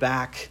years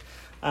back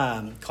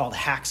called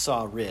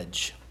Hacksaw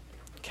Ridge,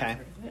 okay?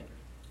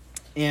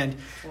 And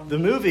the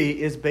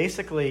movie is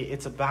basically,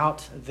 it's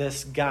about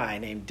this guy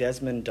named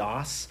Desmond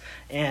Doss,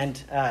 and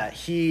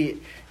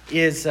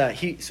he's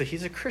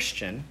a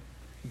Christian,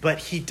 but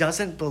he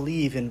doesn't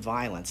believe in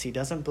violence. He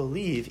doesn't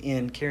believe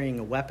in carrying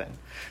a weapon.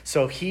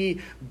 So he's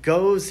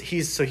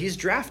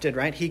drafted,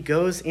 right? He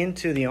goes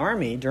into the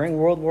army during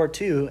World War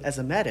II as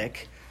a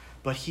medic,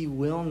 but he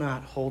will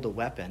not hold a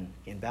weapon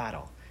in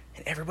battle.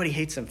 And everybody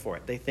hates him for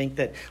it. They think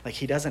that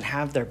he doesn't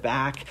have their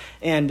back.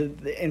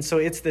 And so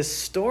it's this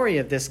story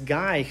of this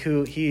guy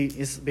who he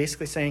is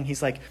basically saying,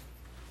 he's like,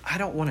 I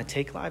don't want to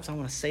take lives, I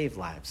want to save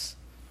lives.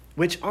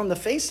 Which on the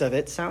face of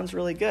it sounds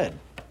really good.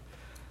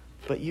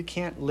 But you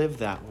can't live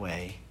that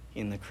way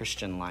in the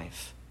Christian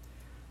life.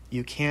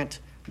 You can't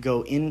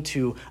go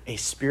into a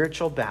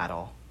spiritual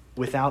battle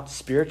without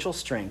spiritual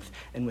strength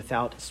and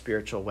without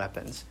spiritual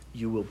weapons.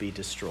 You will be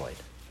destroyed.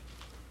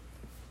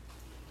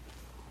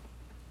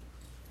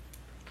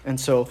 And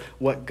so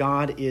what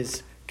God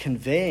is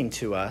conveying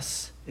to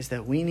us is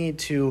that we need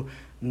to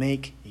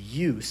make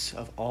use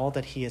of all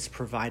that he has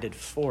provided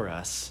for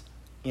us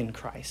in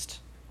Christ.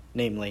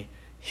 Namely,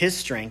 his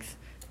strength,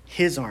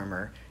 his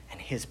armor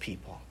and his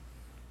people.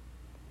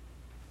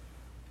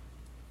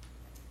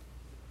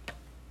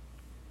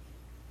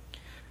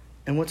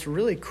 And what's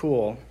really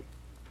cool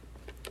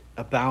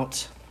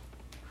about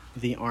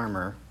the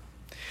armor,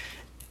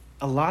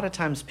 a lot of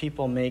times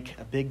people make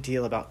a big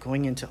deal about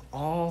going into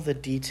all the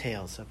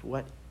details of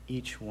what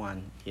each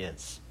one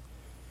is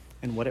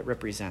and what it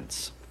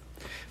represents.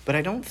 But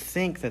I don't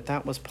think that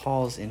that was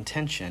Paul's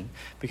intention,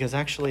 because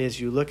actually as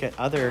you look at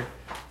other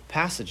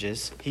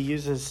passages, he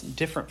uses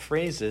different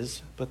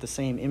phrases but the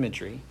same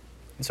imagery.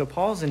 And so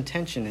Paul's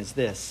intention is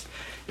this,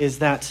 is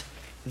that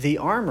the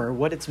armor,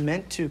 what it's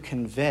meant to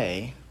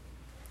convey,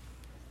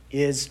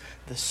 is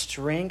the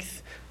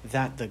strength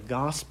that the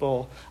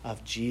gospel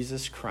of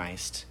Jesus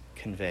Christ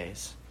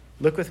conveys.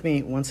 Look with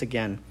me once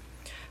again.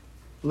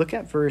 Look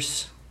at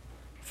verse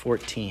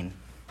 14.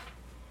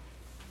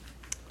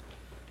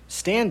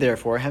 Stand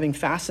therefore, having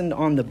fastened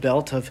on the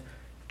belt of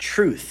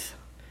truth,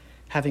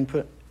 having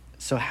put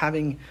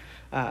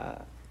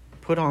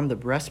on the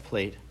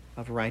breastplate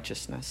of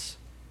righteousness.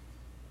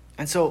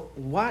 And so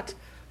what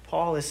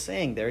Paul is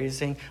saying there, he's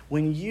saying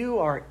when you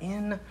are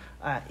in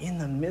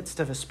the midst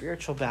of a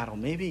spiritual battle,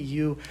 maybe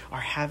you are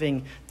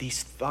having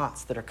these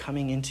thoughts that are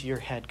coming into your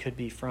head, could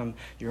be from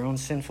your own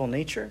sinful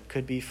nature,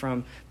 could be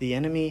from the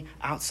enemy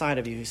outside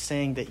of you who's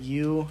saying that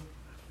you're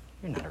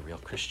not a real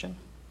Christian.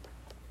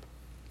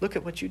 Look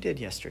at what you did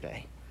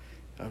yesterday.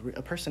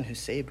 A person who's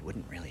saved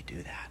wouldn't really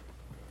do that.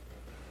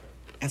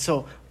 And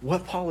so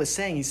what Paul is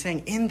saying, he's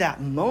saying in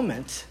that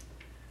moment,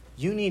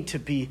 you need to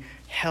be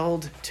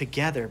held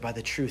together by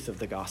the truth of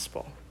the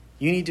gospel.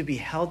 You need to be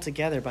held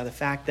together by the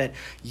fact that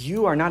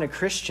you are not a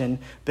Christian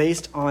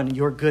based on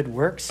your good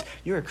works.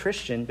 You're a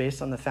Christian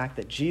based on the fact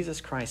that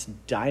Jesus Christ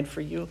died for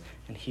you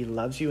and he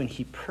loves you and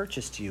he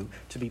purchased you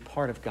to be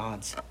part of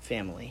God's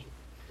family.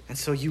 And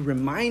so you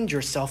remind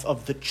yourself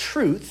of the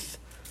truth,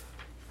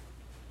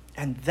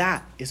 and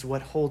that is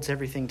what holds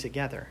everything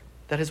together.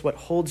 That is what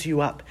holds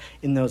you up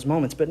in those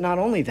moments. But not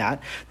only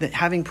that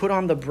having put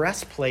on the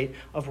breastplate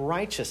of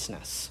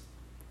righteousness.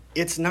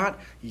 It's not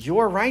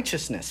your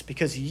righteousness,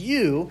 because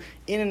you,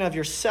 in and of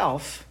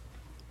yourself,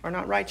 are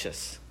not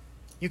righteous.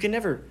 You can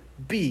never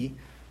be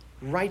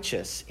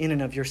righteous in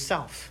and of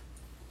yourself.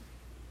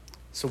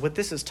 So what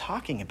this is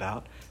talking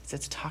about is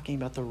it's talking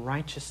about the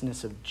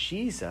righteousness of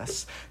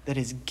Jesus that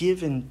is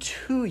given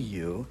to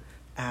you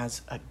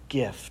as a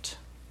gift.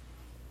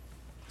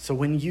 So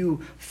when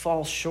you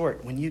fall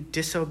short, when you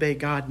disobey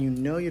God, and you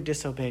know you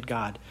disobeyed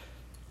God,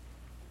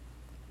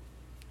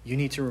 you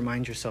need to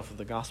remind yourself of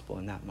the gospel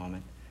in that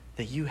moment,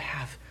 that you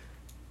have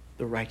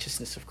the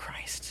righteousness of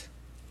Christ.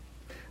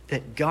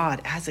 That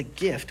God, as a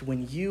gift,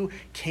 when you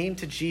came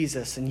to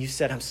Jesus and you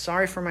said, I'm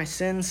sorry for my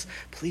sins,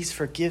 please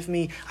forgive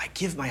me, I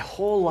give my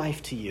whole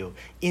life to you.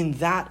 In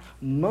that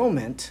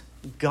moment,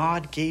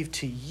 God gave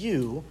to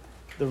you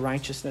the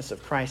righteousness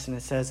of Christ. And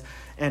it says,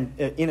 and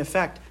in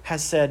effect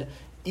has said,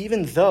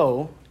 even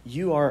though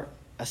you are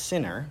a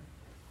sinner,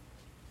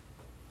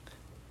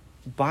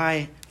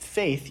 by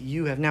faith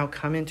you have now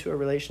come into a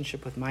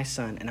relationship with my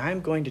Son, and I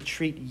am going to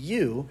treat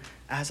you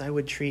as I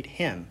would treat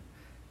him.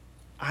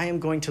 I am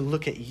going to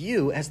look at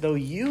you as though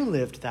you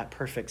lived that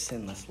perfect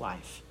sinless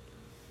life.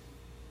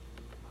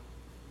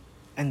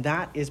 And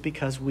that is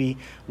because when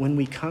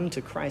we come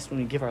to Christ, when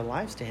we give our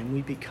lives to him,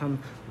 we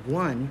become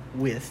one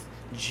with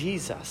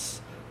Jesus.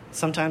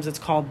 Sometimes it's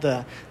called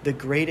the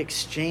great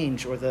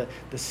exchange, or the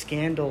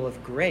scandal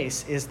of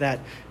grace, is that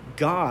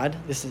God,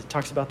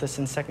 talks about this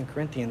in 2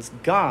 Corinthians,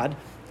 God,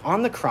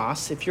 on the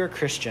cross, if you're a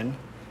Christian,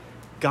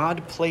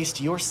 God placed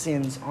your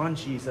sins on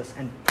Jesus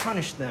and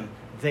punished them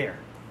there.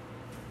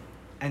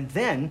 And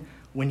then,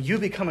 when you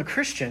become a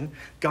Christian,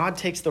 God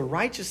takes the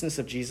righteousness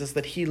of Jesus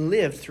that he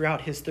lived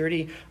throughout his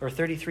 30 or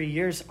 33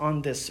 years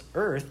on this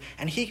earth,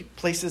 and he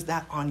places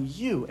that on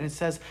you. And it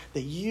says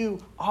that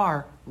you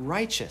are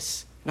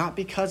righteous. Not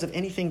because of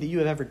anything that you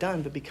have ever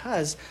done, but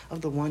because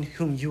of the one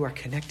whom you are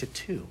connected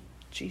to,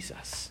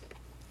 Jesus.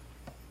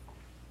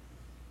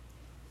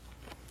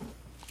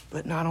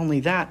 But not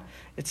only that,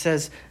 it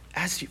says,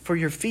 as for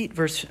your feet,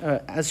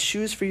 as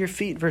shoes for your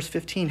feet, verse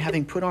 15,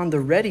 having put on the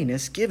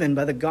readiness given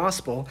by the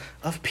gospel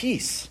of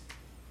peace.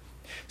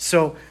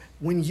 So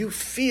when you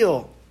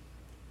feel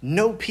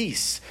no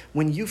peace,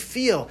 when you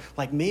feel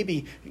like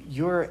maybe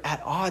you're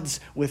at odds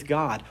with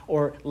God,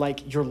 or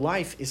like your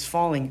life is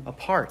falling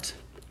apart,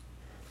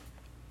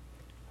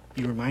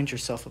 you remind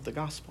yourself of the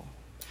gospel.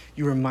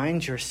 You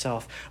remind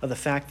yourself of the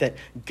fact that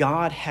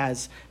God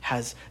has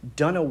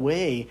done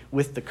away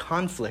with the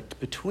conflict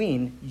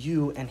between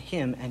you and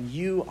him, and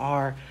you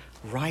are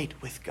right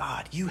with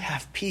God. You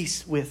have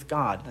peace with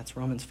God. That's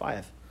Romans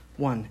 5,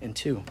 1 and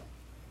 2.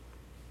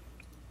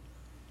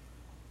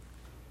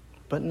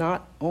 But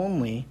not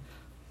only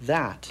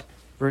that,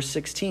 verse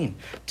 16,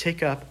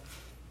 take up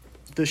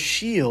the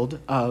shield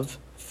of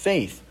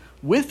faith,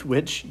 with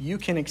which you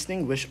can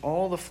extinguish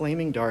all the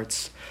flaming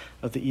darts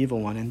of the evil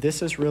one. And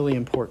this is really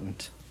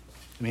important.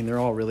 I mean, they're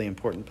all really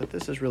important, but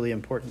this is really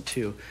important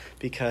too,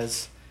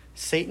 because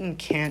Satan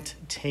can't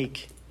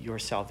take your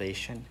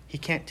salvation. He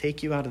can't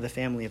take you out of the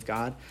family of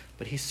God,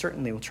 but he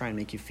certainly will try and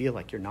make you feel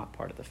like you're not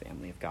part of the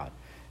family of God.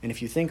 And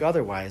if you think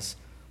otherwise,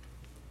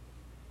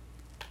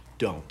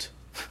 don't.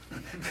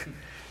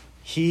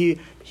 He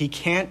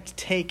can't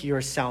take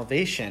your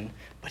salvation,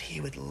 but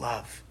he would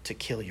love to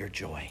kill your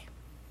joy.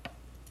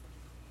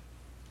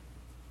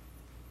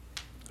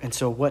 And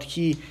so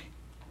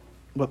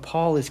what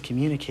Paul is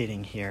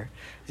communicating here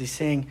is he's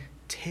saying,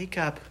 take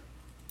up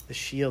the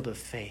shield of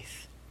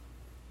faith.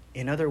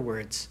 In other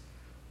words,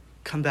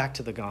 come back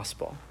to the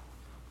gospel.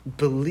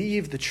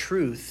 Believe the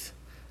truth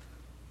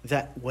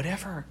that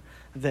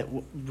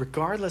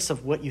regardless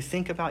of what you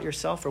think about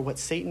yourself or what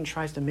Satan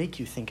tries to make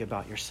you think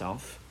about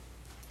yourself,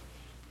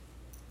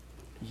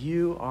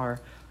 you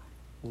are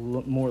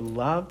more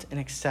loved and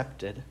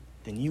accepted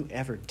than you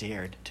ever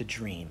dared to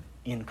dream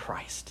in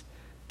Christ.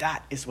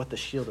 That is what the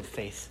shield of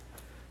faith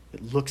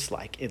looks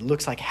like. It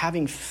looks like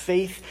having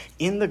faith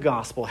in the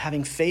gospel,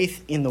 having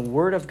faith in the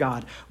word of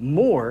God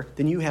more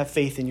than you have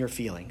faith in your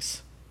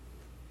feelings.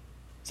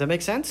 Does that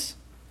make sense?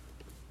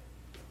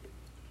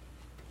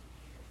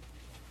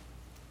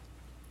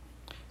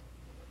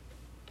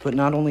 But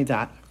not only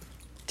that,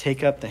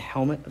 take up the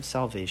helmet of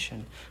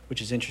salvation,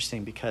 which is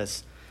interesting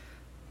because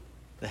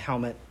the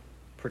helmet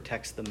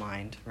protects the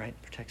mind, right?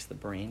 Protects the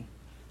brain.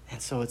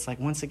 And so it's like,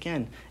 once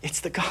again, it's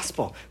the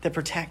gospel that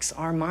protects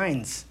our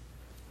minds.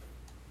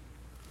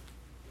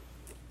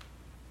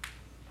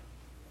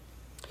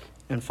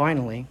 And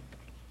finally,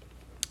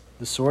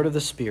 the sword of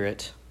the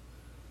Spirit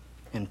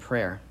and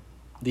prayer.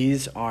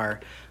 These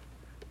are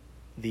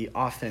the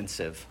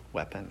offensive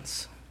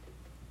weapons.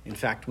 In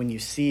fact, when you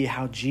see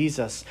how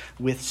Jesus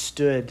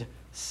withstood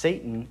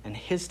Satan and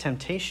his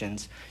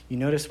temptations, you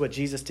notice what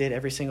Jesus did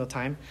every single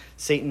time.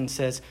 Satan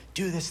says,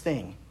 do this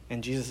thing.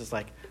 And Jesus is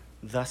like,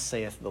 thus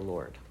saith the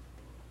Lord.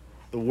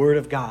 The word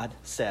of God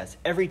says,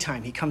 every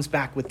time he comes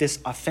back with this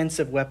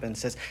offensive weapon,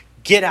 says,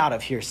 get out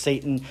of here,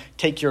 Satan.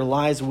 Take your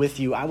lies with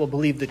you. I will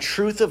believe the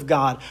truth of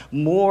God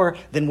more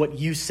than what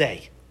you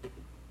say.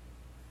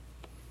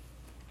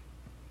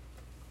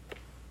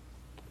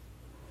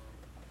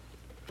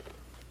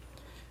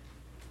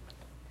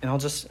 And I'll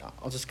just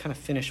kind of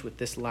finish with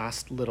this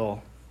last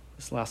little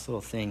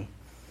thing.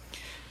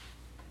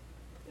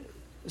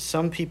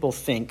 Some people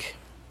think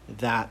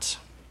that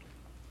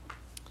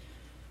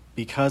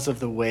because of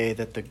the way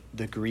that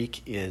the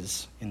Greek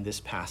is in this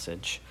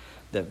passage,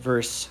 that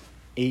verse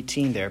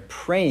 18 there,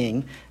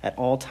 praying at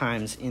all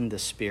times in the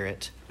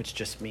Spirit, which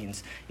just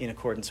means in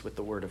accordance with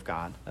the Word of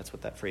God. That's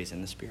what that phrase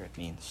in the Spirit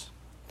means.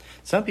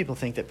 Some people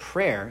think that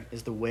prayer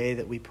is the way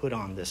that we put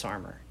on this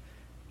armor.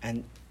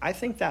 And I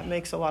think that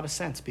makes a lot of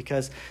sense,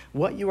 because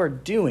what you are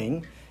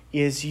doing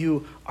is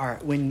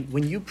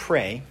when you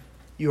pray,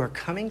 you are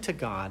coming to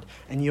God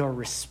and you are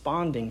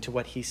responding to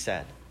what he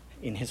said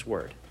in his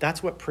word.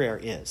 That's what prayer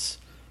is.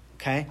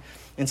 Okay?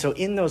 And so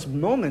in those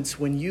moments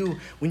when you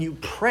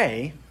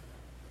pray,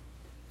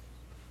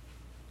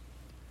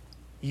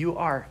 you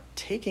are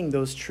taking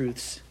those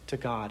truths to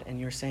God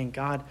and you're saying,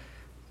 God,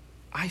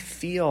 I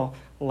feel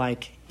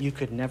like you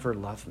could never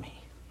love me.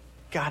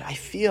 God, I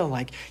feel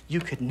like you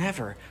could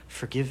never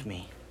forgive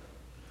me.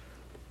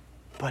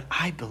 But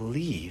I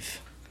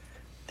believe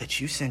that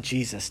you sent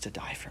Jesus to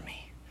die for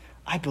me.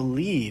 I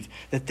believe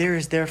that there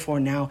is therefore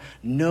now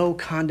no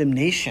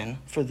condemnation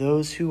for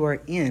those who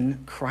are in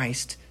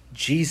Christ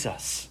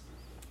Jesus.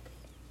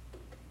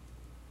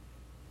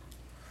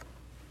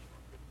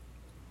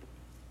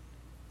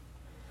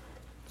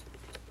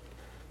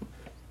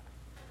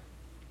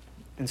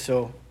 And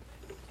so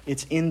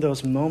it's in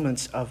those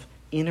moments of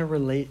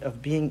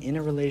being in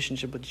a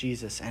relationship with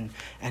Jesus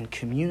and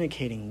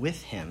communicating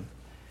with him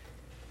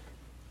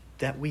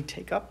that we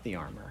take up the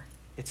armor.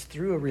 It's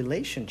through a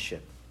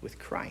relationship with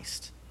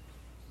Christ.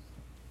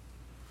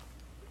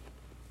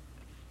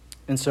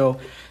 And so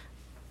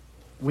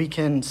we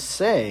can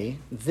say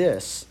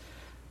this,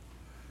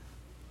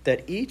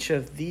 that each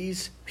of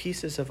these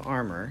pieces of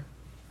armor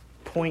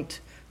point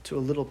to a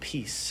little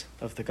piece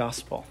of the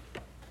gospel.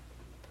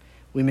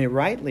 We may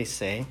rightly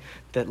say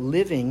that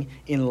living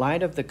in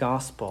light of the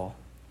gospel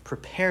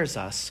prepares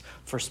us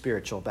for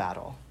spiritual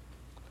battle.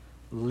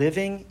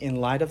 Living in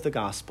light of the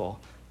gospel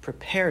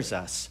prepares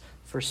us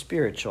for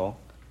spiritual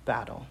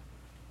battle.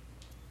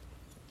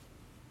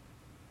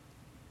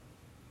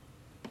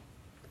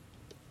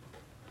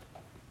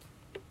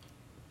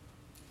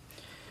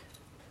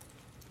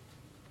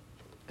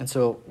 And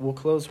so we'll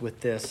close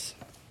with this.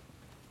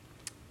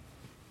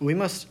 We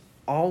must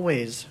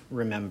always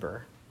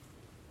remember,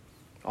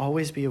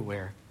 always be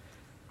aware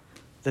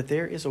that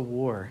there is a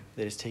war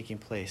that is taking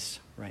place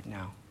right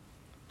now.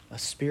 A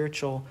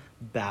spiritual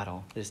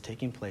battle that is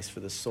taking place for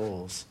the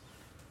souls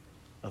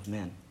of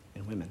men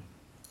and women.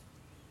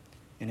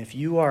 And if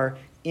you are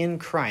in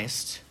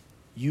Christ,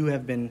 you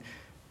have been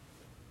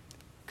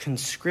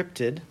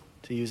conscripted,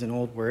 to use an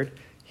old word,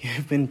 you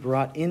have been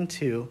brought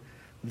into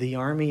the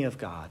army of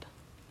God.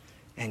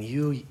 And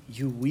you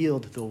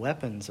wield the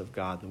weapons of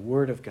God, the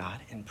word of God,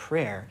 and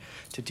prayer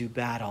to do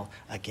battle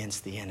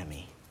against the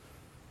enemy.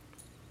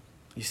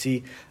 You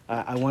see,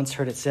 I once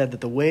heard it said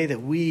that the way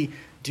that we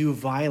do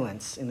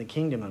violence in the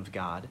kingdom of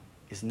God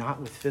is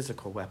not with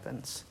physical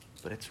weapons,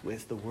 but it's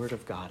with the word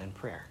of God and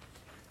prayer.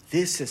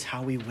 This is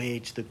how we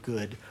wage the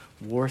good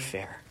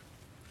warfare.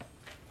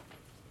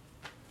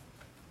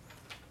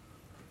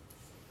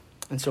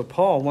 And so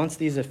Paul wants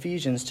these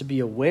Ephesians to be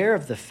aware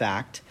of the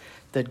fact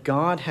that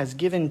God has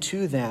given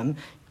to them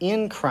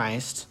in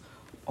Christ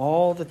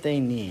all that they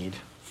need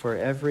for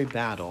every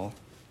battle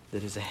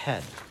that is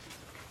ahead.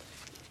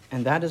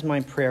 And that is my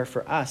prayer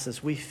for us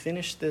as we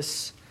finish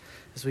this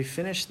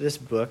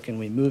book and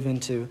we move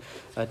into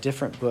a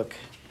different book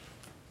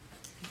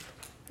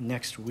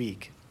next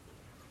week.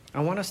 I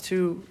want us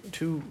to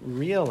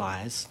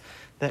realize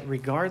that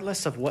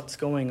regardless of what's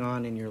going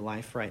on in your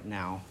life right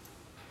now,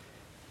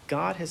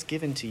 God has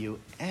given to you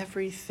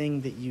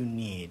everything that you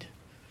need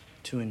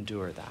to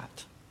endure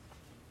that.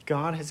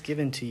 God has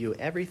given to you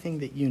everything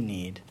that you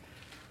need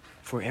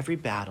for every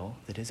battle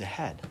that is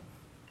ahead.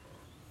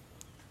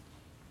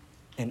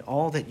 And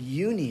all that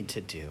you need to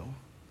do,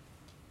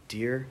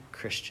 dear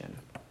Christian,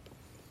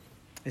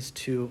 is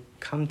to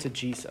come to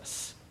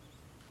Jesus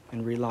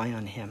and rely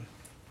on him.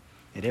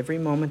 At every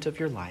moment of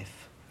your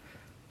life,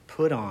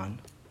 put on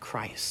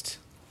Christ.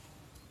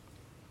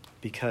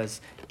 Because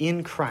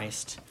in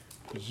Christ,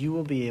 you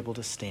will be able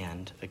to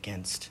stand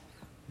against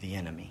the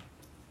enemy.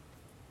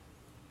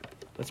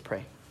 Let's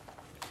pray.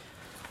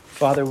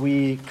 Father,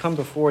 we come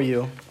before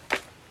you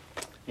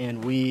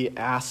and we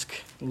ask,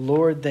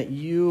 Lord, that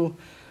you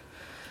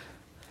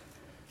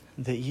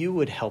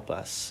would help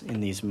us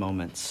in these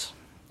moments,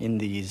 in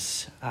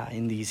these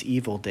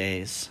evil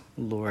days,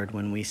 Lord,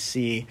 when we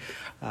see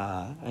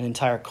an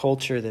entire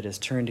culture that has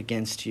turned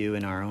against you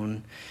in our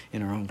own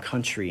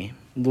country.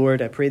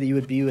 Lord, I pray that you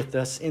would be with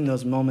us in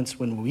those moments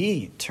when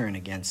we turn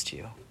against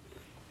you.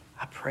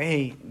 I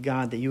pray,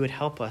 God, that you would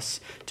help us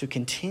to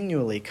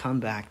continually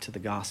come back to the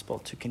gospel,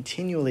 to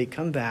continually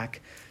come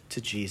back to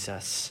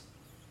Jesus,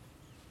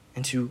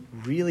 and to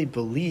really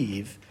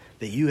believe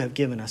that you have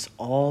given us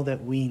all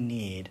that we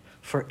need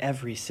for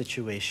every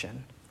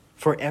situation,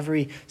 for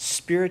every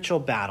spiritual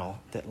battle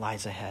that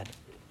lies ahead.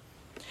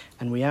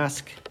 And we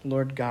ask,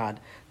 Lord God,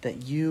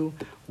 that you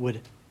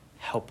would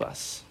help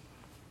us,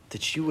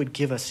 that you would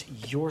give us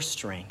your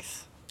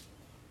strength,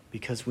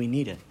 because we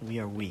need it. We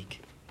are weak.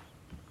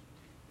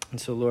 And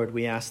so, Lord,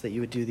 we ask that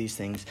you would do these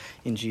things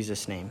in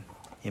Jesus' name.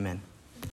 Amen.